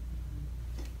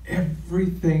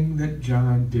 Everything that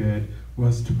John did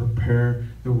was to prepare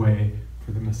the way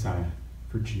for the Messiah,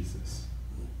 for Jesus.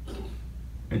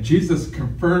 And Jesus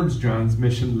confirms John's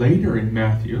mission later in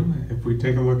Matthew, if we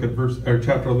take a look at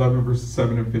chapter 11, verses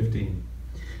 7 and 15.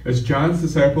 As John's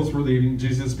disciples were leaving,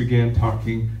 Jesus began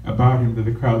talking about him to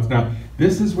the crowds. Now,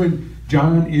 this is when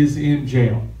John is in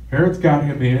jail. Herod's got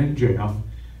him in jail.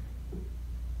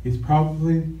 He's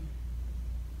probably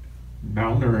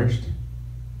malnourished,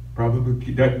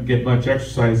 probably doesn't get much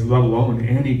exercise, let alone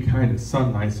any kind of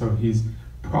sunlight, so he's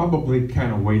probably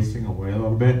kind of wasting away a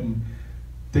little bit. And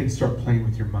things start playing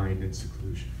with your mind in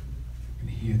seclusion. And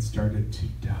he had started to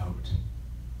doubt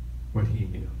what he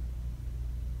knew.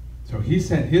 So he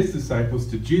sent his disciples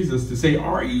to Jesus to say,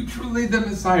 are you truly the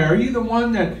Messiah? Are you the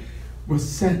one that was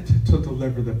sent to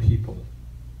deliver the people?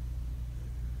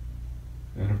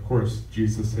 And of course,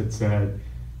 Jesus had said,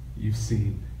 you've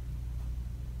seen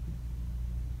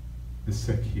the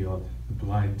sick healed, the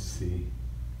blind see,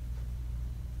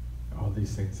 all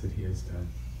these things that he has done.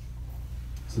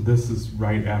 So this is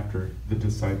right after the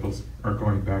disciples are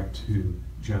going back to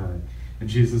John. And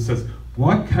Jesus says,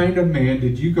 what kind of man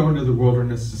did you go into the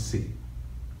wilderness to see?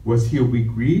 Was he a weak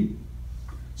reed,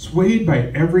 swayed by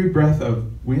every breath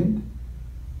of wind?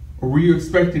 Or were you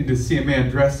expecting to see a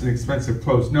man dressed in expensive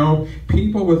clothes? No,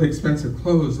 people with expensive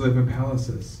clothes live in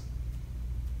palaces.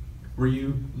 Were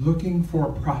you looking for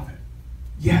a prophet?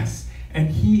 Yes, and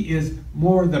he is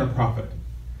more than a prophet.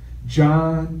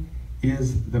 John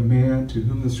is the man to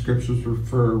whom the scriptures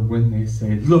refer when they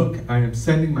say, look, I am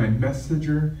sending my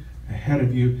messenger ahead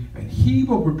of you, and he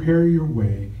will prepare your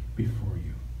way before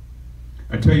you.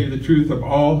 I tell you the truth, of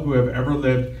all who have ever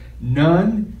lived,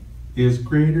 none is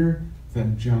greater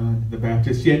than John the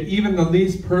Baptist. Yet even the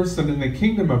least person in the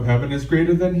kingdom of heaven is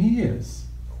greater than he is.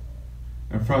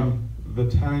 And from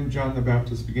the time John the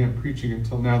Baptist began preaching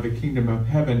until now, the kingdom of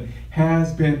heaven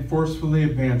has been forcefully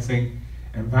advancing,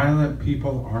 and violent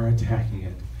people are attacking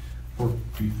it. For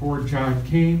before John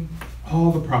came,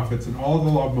 all the prophets and all the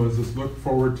law of Moses looked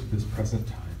forward to this present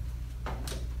time.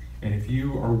 And if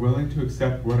you are willing to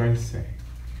accept what I say,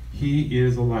 he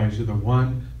is Elijah, the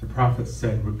one the prophets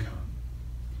said would come.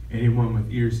 Anyone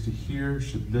with ears to hear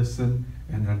should listen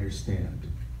and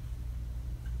understand.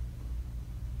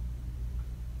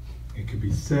 It could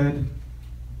be said,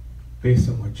 based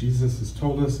on what Jesus has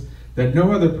told us, that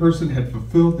no other person had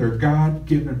fulfilled their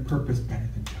God-given purpose better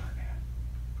than John had.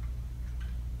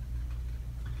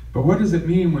 But what does it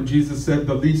mean when Jesus said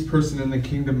the least person in the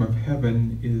kingdom of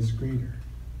heaven is greater?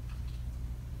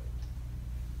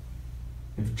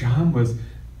 If John was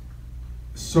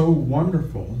so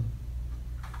wonderful,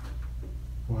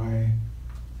 why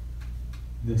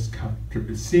this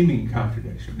seeming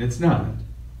contradiction? It's not.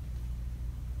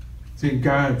 See, in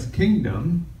God's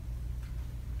kingdom,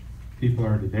 people are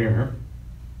already there.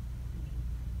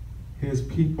 His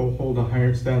people hold a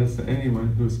higher status than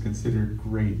anyone who is considered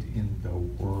great in the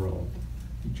world.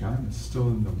 John is still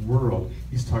in the world.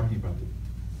 He's talking about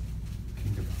the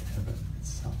kingdom of heaven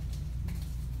itself.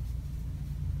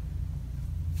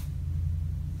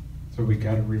 So we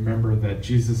got to remember that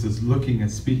Jesus is looking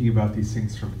and speaking about these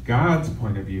things from God's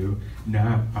point of view,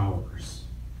 not ours.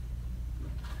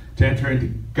 To enter into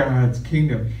God's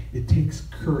kingdom, it takes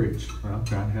courage. Well,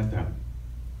 John had that.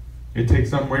 It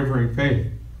takes unwavering faith.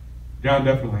 John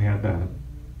definitely had that.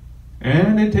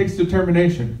 And it takes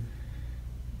determination.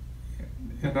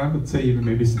 And I would say even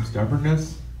maybe some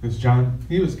stubbornness, because John,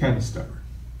 he was kind of stubborn.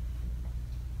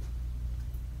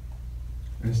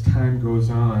 As time goes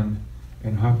on,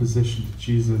 and opposition to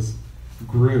Jesus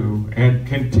grew and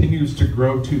continues to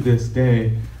grow to this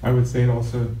day, I would say it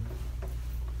also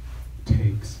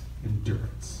takes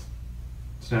endurance.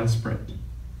 It's not a sprint.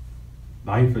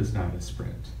 Life is not a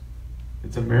sprint.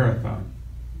 It's a marathon.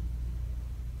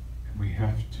 And we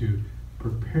have to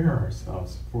prepare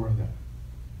ourselves for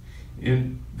that.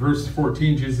 In verse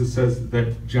 14, Jesus says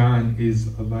that John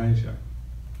is Elijah.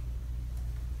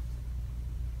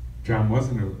 John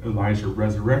wasn't Elijah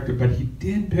resurrected, but he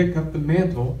did pick up the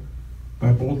mantle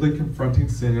by boldly confronting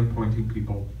sin and pointing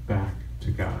people back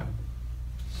to God.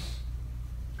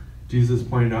 Jesus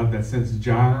pointed out that since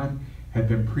John had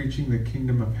been preaching the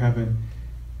kingdom of heaven,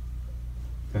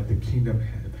 that the kingdom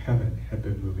of heaven had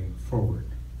been moving forward.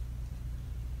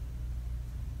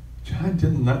 John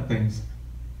didn't let things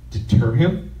deter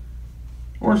him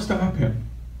or stop him.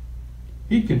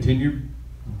 He continued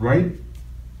right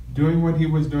doing what he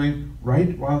was doing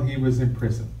right while he was in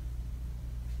prison.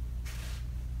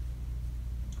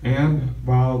 And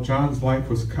while John's life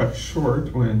was cut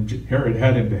short when Herod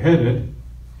had him beheaded,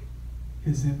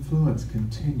 his influence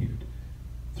continued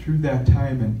through that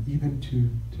time and even to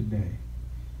today,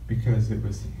 because it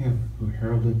was him who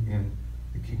heralded in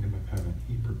the kingdom of heaven.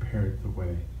 He prepared the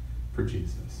way for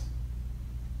Jesus.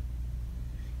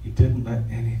 He didn't let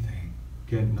anything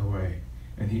get in the way.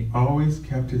 And he always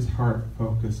kept his heart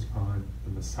focused on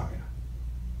the Messiah.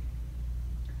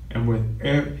 And with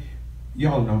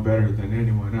y'all know better than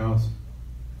anyone else,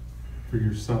 for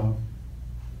yourself,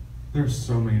 there's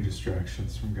so many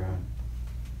distractions from God.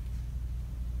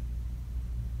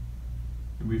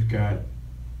 And we've got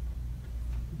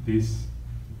these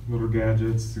little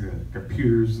gadgets,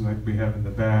 computers like we have in the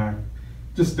back,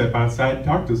 Just step outside and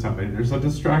talk to somebody. There's a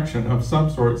distraction of some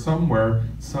sort, somewhere,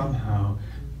 somehow.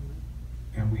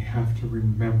 And we have to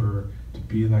remember to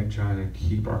be like John and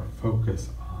keep our focus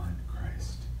on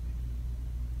Christ.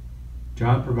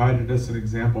 John provided us an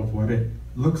example of what it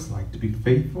looks like to be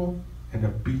faithful and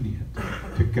obedient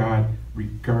to God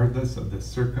regardless of the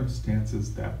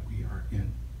circumstances that we are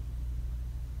in.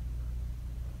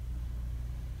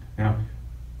 Now,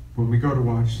 when we go to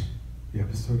watch the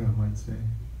episode on Wednesday,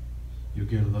 you'll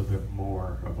get a little bit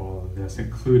more of all of this,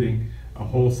 including a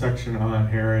whole section on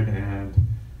Herod and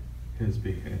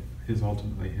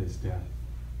ultimately his death.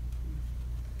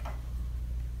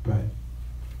 But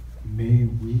may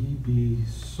we be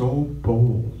so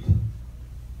bold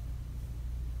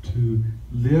to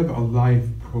live a life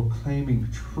proclaiming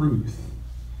truth,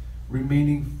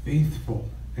 remaining faithful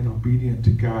and obedient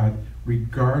to God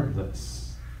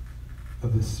regardless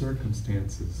of the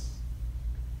circumstances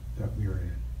that we are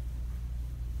in.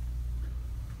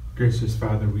 Gracious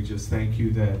Father, we just thank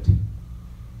you that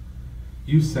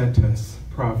you sent us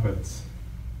prophets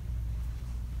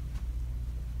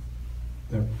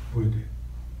that would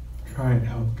try and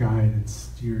help guide and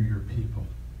steer your people.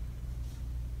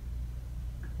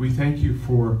 We thank you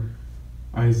for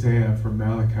Isaiah, for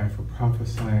Malachi, for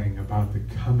prophesying about the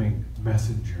coming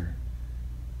messenger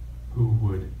who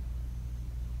would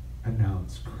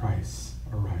announce Christ's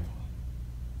arrival.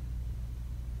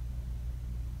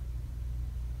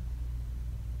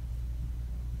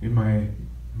 In my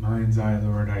mind's eye,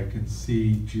 Lord, I can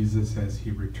see Jesus as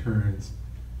he returns,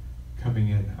 coming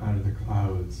in out of the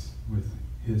clouds with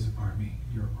his army,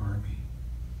 your army.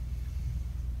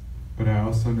 But I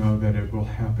also know that it will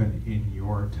happen in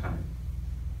your time.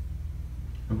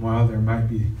 And while there might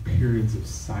be periods of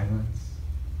silence,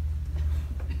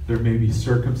 there may be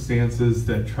circumstances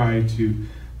that try to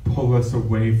pull us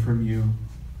away from you.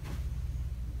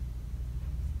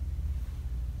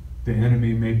 The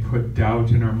enemy may put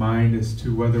doubt in our mind as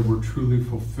to whether we're truly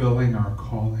fulfilling our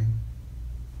calling.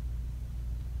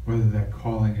 Whether that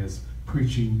calling is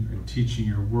preaching and teaching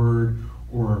your word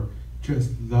or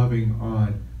just loving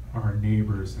on our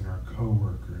neighbors and our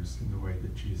co-workers in the way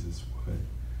that Jesus would,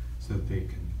 so that they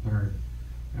can learn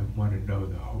and want to know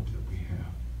the hope that we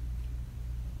have.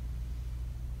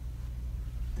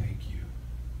 Thank you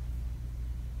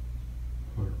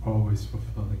for always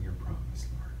fulfilling your promise,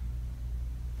 Lord.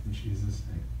 In Jesus'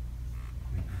 name,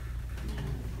 amen.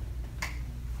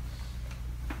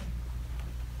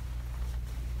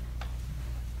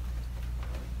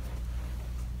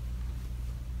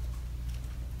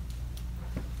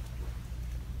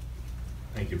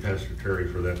 Thank you, Pastor Terry,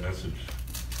 for that message.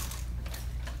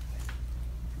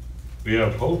 We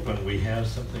have hope and we have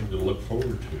something to look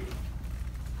forward to.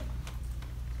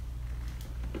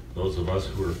 Those of us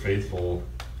who are faithful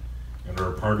and are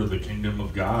a part of the kingdom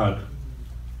of God,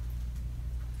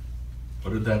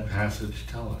 what did that passage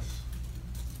tell us?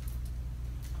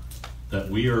 That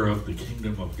we are of the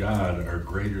kingdom of God are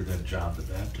greater than John the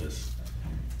Baptist.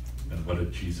 And what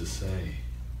did Jesus say?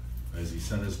 As he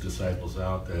sent his disciples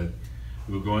out, that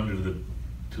we will go into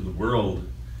the world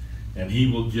and he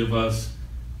will give us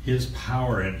his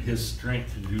power and his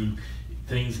strength to do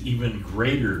things even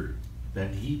greater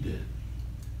than he did.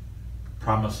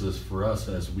 Promises for us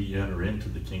as we enter into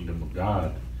the kingdom of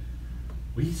God.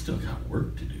 We still got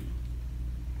work to do.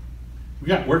 We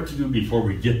got work to do before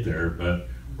we get there, but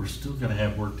we're still going to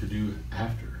have work to do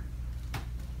after.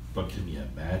 But can you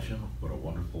imagine what a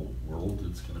wonderful world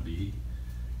it's going to be,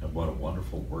 and what a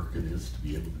wonderful work it is to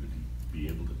be able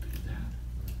to do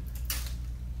that?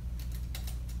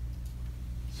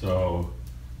 So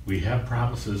we have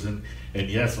promises, and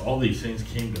yes, all these things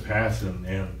came to pass, and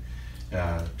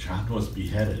John was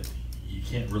beheaded. You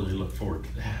can't really look forward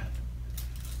to that.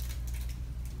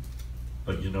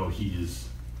 But you know, he is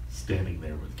standing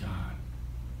there with God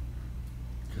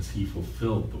because he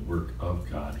fulfilled the work of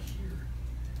God here,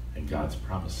 and God's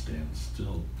promise stands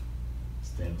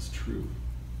true,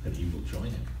 that he will join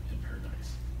him in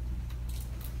paradise.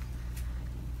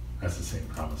 That's the same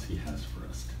promise he has for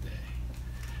us today.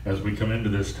 As we come into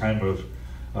this time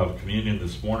of communion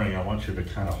this morning, I want you to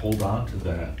kind of hold on to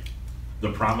that,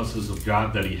 the promises of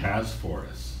God that he has for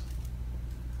us,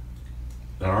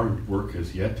 that our work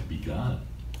is yet to be done.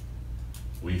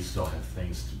 We still have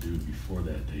things to do before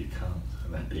that day comes,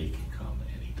 and that day can come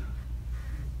anytime.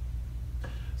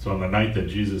 So on the night that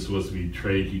Jesus was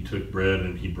betrayed, he took bread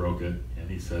and he broke it,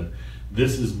 and he said,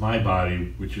 "This is my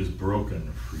body, which is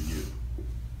broken for you.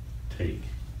 Take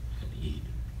and eat."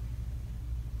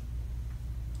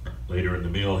 Later in the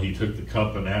meal, he took the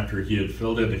cup, and after he had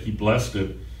filled it, he blessed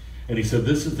it, and he said,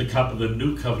 "This is the cup of the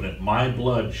new covenant, my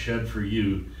blood shed for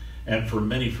you. and for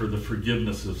many for the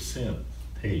forgiveness of sin.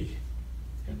 Take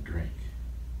and drink.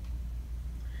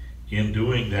 In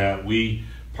doing that, we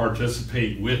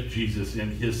participate with Jesus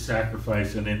in his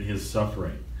sacrifice and in his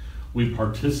suffering. We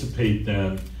participate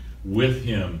then with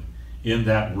him in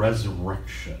that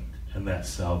resurrection and that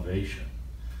salvation.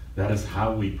 That is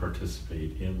how we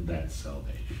participate in that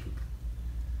salvation.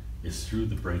 It's through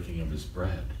the breaking of his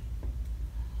bread.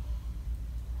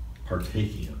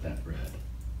 Partaking of that bread,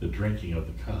 the drinking of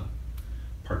the cup,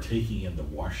 partaking in the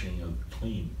washing of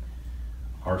clean,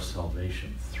 our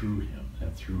salvation through him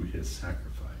and through his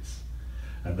sacrifice.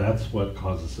 And that's what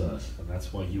causes us, and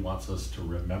that's why he wants us to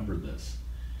remember this,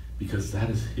 because that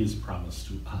is his promise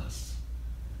to us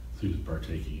through the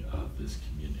partaking of this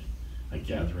communion, a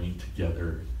gathering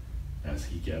together as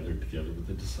he gathered together with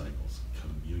the disciples,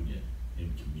 communion,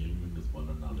 in communion with one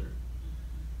another,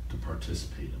 to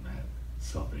participate in that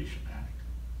salvation act.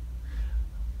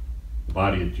 The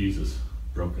body of Jesus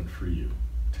broken for you.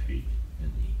 Take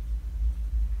and eat.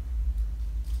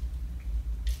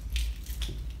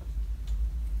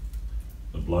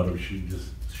 The blood of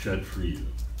Jesus shed for you.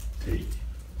 Take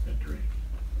and drink.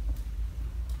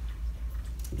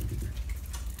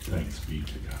 Thanks be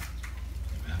to God.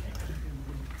 Amen.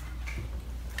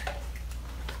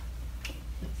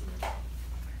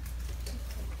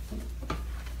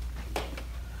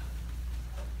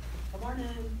 Good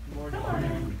morning. Good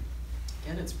morning.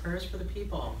 Again, it's prayers for the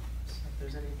people. So if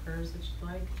there's any prayers that you'd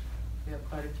like, we have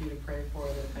quite a few to pray for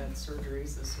that have had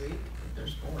surgeries this week.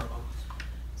 There's 4 of them.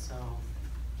 So,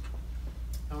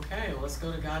 okay, well, let's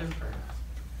go to God in prayer.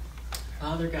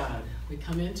 Father God, we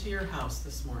come into your house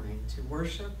this morning to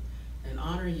worship and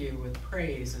honor you with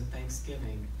praise and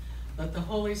thanksgiving. Let the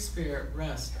Holy Spirit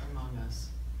rest among us.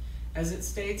 As it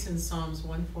states in Psalms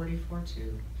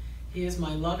 144:2, he is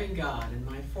my loving God and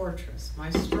my fortress,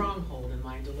 my stronghold and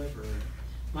my deliverer,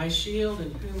 my shield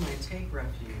in whom I take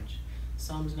refuge.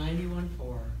 Psalms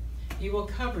 91:4. He will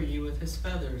cover you with his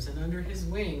feathers, and under his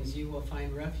wings you will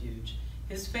find refuge.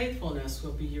 His faithfulness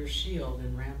will be your shield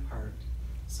and rampart.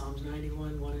 Psalms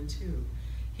 91:1 and 2.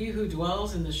 He who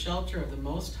dwells in the shelter of the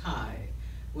Most High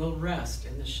will rest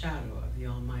in the shadow of the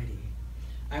Almighty.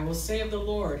 I will say of the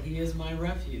Lord, he is my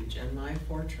refuge and my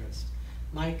fortress,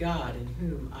 my God in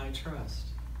whom I trust.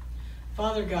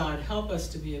 Father God, help us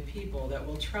to be a people that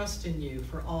will trust in you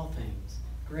for all things,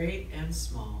 great and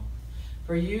small.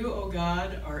 For you, O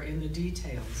God, are in the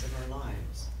details of our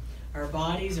lives. Our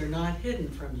bodies are not hidden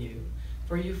from you,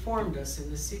 for you formed us in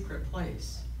the secret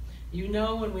place. You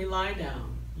know when we lie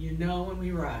down, you know when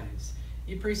we rise.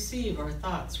 You perceive our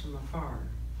thoughts from afar.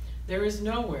 There is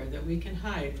nowhere that we can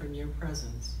hide from your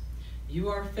presence. You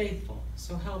are faithful,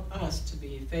 so help us to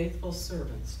be faithful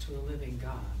servants to a living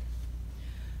God.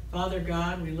 Father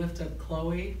God, we lift up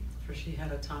Chloe, for she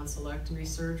had a tonsillectomy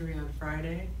surgery on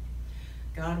Friday.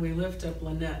 God, we lift up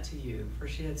Lynette to you, for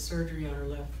she had surgery on her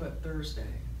left foot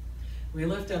Thursday. We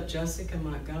lift up Jessica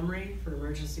Montgomery for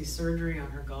emergency surgery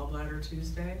on her gallbladder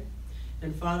Tuesday.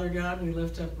 And Father God, we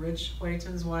lift up Rich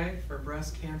Wayton's wife for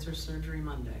breast cancer surgery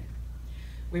Monday.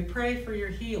 We pray for your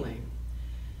healing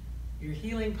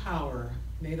power.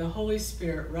 May the Holy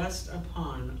Spirit rest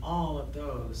upon all of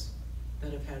those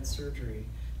that have had surgery,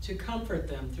 to comfort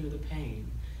them through the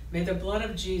pain. May the blood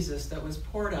of Jesus that was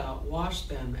poured out wash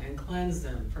them and cleanse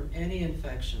them from any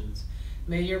infections.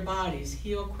 May your bodies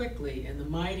heal quickly in the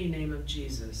mighty name of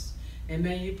Jesus. And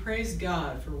may you praise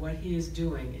God for what he is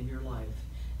doing in your life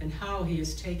and how he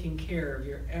is taking care of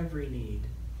your every need.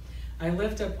 I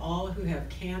lift up all who have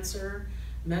cancer,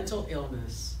 mental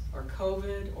illness, or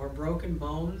COVID, or broken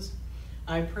bones.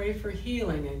 I pray for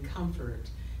healing and comfort,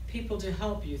 people to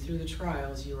help you through the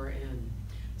trials you are in.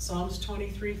 Psalms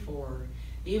 23:4.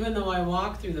 Even though I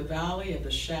walk through the valley of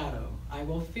the shadow, I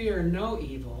will fear no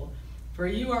evil, for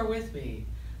you are with me.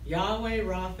 Yahweh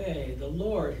Rapha, the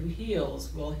Lord who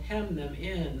heals, will hem them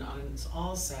in on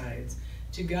all sides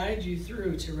to guide you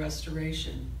through to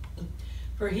restoration.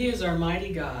 For he is our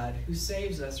mighty God who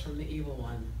saves us from the evil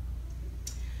one,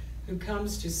 who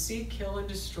comes to seek, kill, and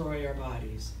destroy our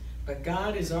bodies. But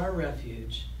God is our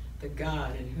refuge, the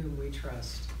God in whom we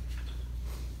trust.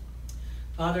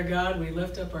 Father God, we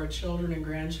lift up our children and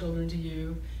grandchildren to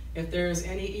you. If there is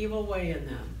any evil way in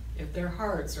them, if their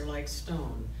hearts are like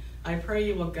stone, I pray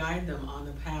you will guide them on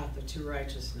the path of true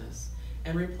righteousness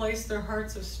and replace their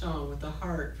hearts of stone with a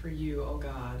heart for you, O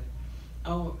God.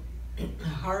 Oh, a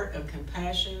heart of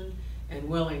compassion and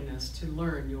willingness to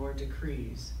learn your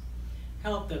decrees.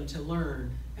 Help them to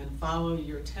learn and follow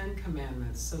your 10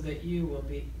 commandments so that you will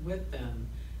be with them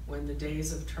when the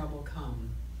days of trouble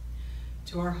come.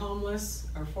 For our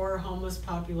homeless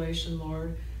population,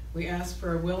 Lord, We ask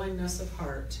for a willingness of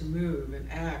heart to move and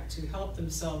act to help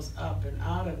themselves up and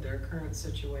out of their current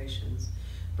situations.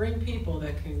 Bring people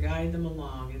that can guide them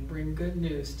along and bring good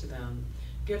news to them.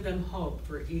 Give them hope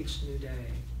for each new day.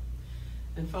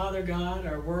 And Father God,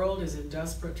 our world is in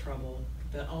desperate trouble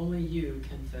that only you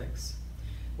can fix.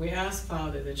 We ask,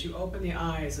 Father, that you open the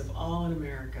eyes of all in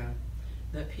America,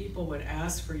 that people would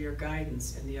ask for your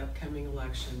guidance in the upcoming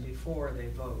election before they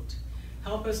vote.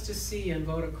 Help us to see and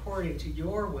vote according to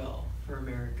your will for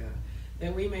America,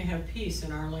 that we may have peace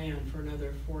in our land for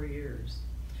another 4 years.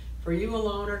 For you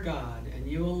alone are God, and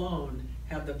you alone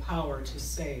have the power to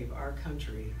save our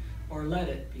country, or let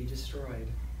it be destroyed.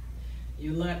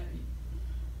 You let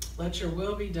your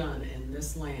will be done in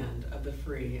this land of the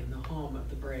free and the home of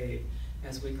the brave,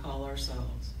 as we call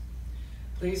ourselves.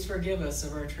 Please forgive us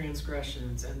of our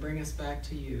transgressions and bring us back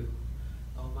to you,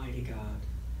 Almighty God.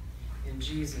 In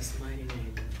Jesus' mighty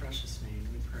name and precious name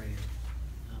we pray.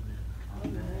 Amen.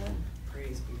 Amen.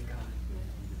 Praise be to God.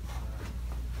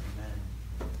 Amen.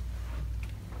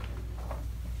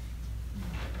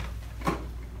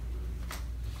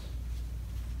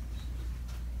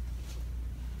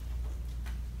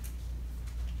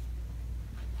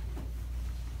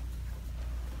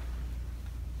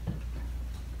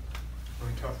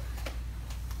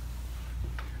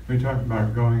 We talk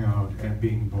about going out and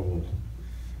being bold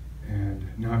and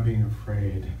not being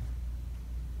afraid.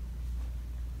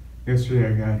 Yesterday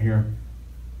I got here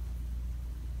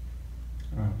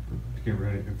to get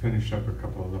ready to finish up a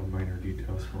couple of little minor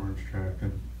details for Orange Track,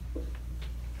 and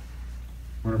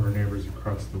one of our neighbors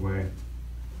across the way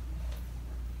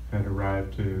had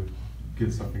arrived to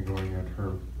get something going at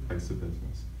her place of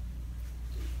business.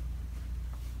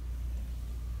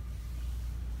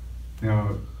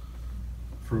 Now,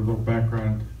 for a little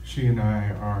background, she and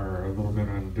I are a little bit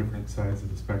on different sides of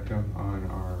the spectrum on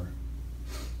our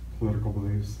political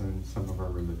beliefs and some of our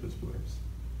religious beliefs.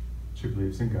 She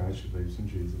believes in God, she believes in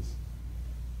Jesus.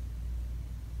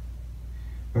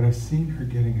 But I've seen her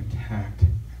getting attacked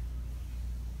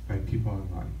by people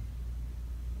online.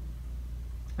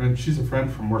 And she's a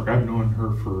friend from work. I've known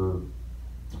her for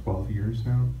 12 years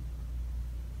now.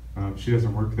 She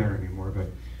doesn't work there anymore, but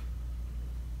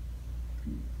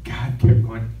God kept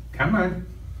going, come on.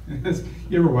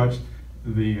 You ever watched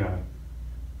the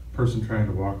person trying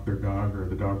to walk their dog, or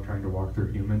the dog trying to walk their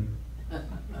human?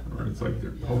 Or it's like they're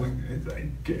pulling,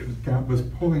 God was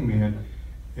pulling me in,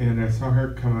 and I saw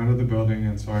her come out of the building,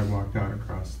 and so I walked out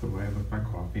across the way with my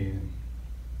coffee, and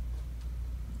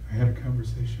I had a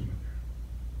conversation with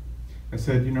her. I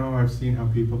said, you know, I've seen how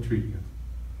people treat you.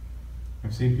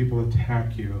 I've seen people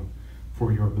attack you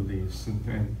for your beliefs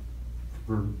and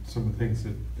for some of the things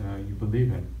that you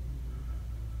believe in.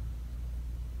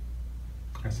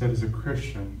 I said, as a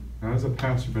Christian, not as a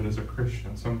pastor, but as a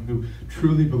Christian, someone who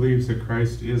truly believes that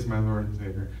Christ is my Lord and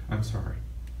Savior, I'm sorry.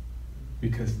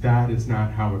 Because that is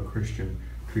not how a Christian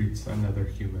treats another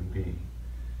human being.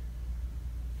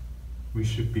 We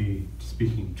should be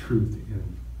speaking truth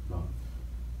in love,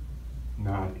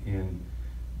 not in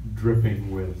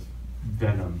dripping with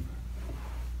venom.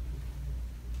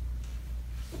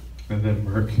 And then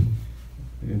Mark,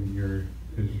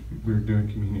 as we were doing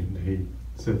communion,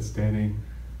 he said, standing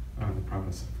on the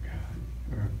promise of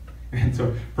God. And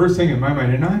so, first thing in my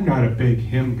mind, and I'm not a big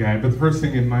hymn guy, but the first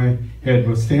thing in my head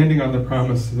was, standing on the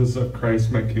promises of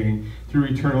Christ my King, through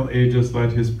eternal ages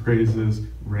let his praises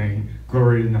reign.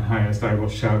 Glory in the highest I will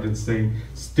shout and sing,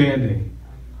 standing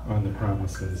on the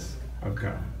promises of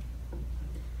God.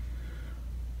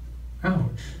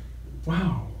 Ouch.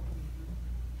 Wow.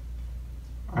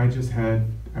 I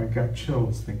got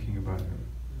chills thinking about it.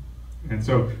 And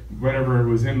so whatever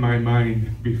was in my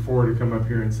mind before to come up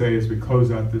here and say as we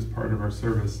close out this part of our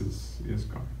service is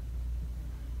gone.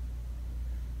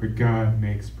 But God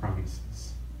makes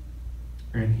promises.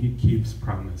 And he keeps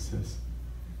promises.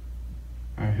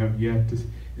 I have yet to...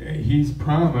 He's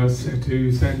promised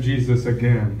to send Jesus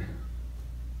again.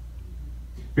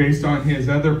 Based on his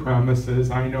other promises,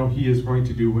 I know he is going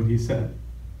to do what he said.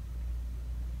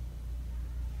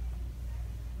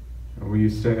 We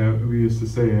used to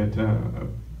say it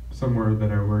somewhere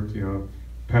that I worked,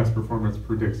 past performance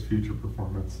predicts future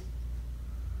performance.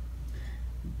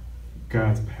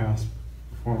 God's past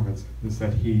performance is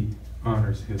that he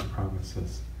honors his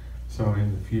promises. So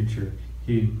in the future,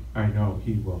 I know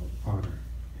he will honor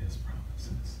his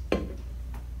promises.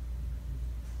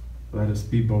 Let us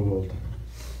be bold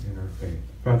in our faith.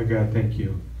 Father God, thank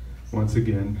you once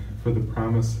again for the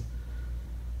promise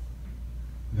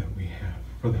that we have,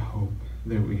 for the hope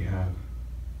that we have,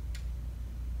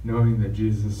 knowing that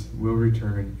Jesus will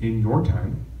return in your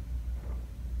time,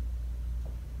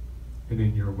 and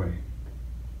in your way.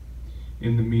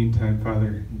 In the meantime,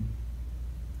 Father,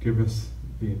 give us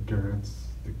the endurance,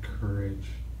 the courage,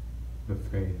 the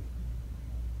faith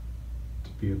to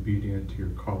be obedient to your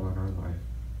call on our life,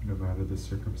 no matter the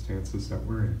circumstances that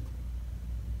we're in.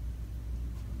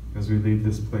 As we leave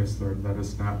this place, Lord, let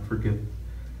us not forget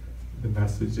the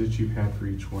message that you had for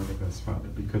each one of us, Father,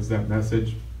 because that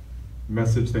message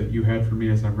that you had for me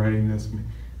as I'm writing this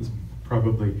is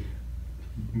probably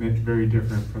meant very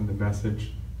different from the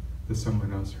message that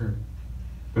someone else heard.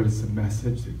 But it's the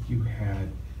message that you had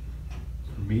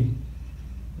for me,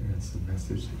 and it's the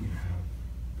message that you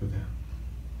have for them.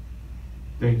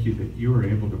 Thank you that you are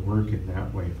able to work in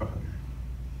that way, Father.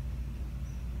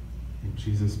 In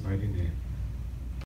Jesus' mighty name.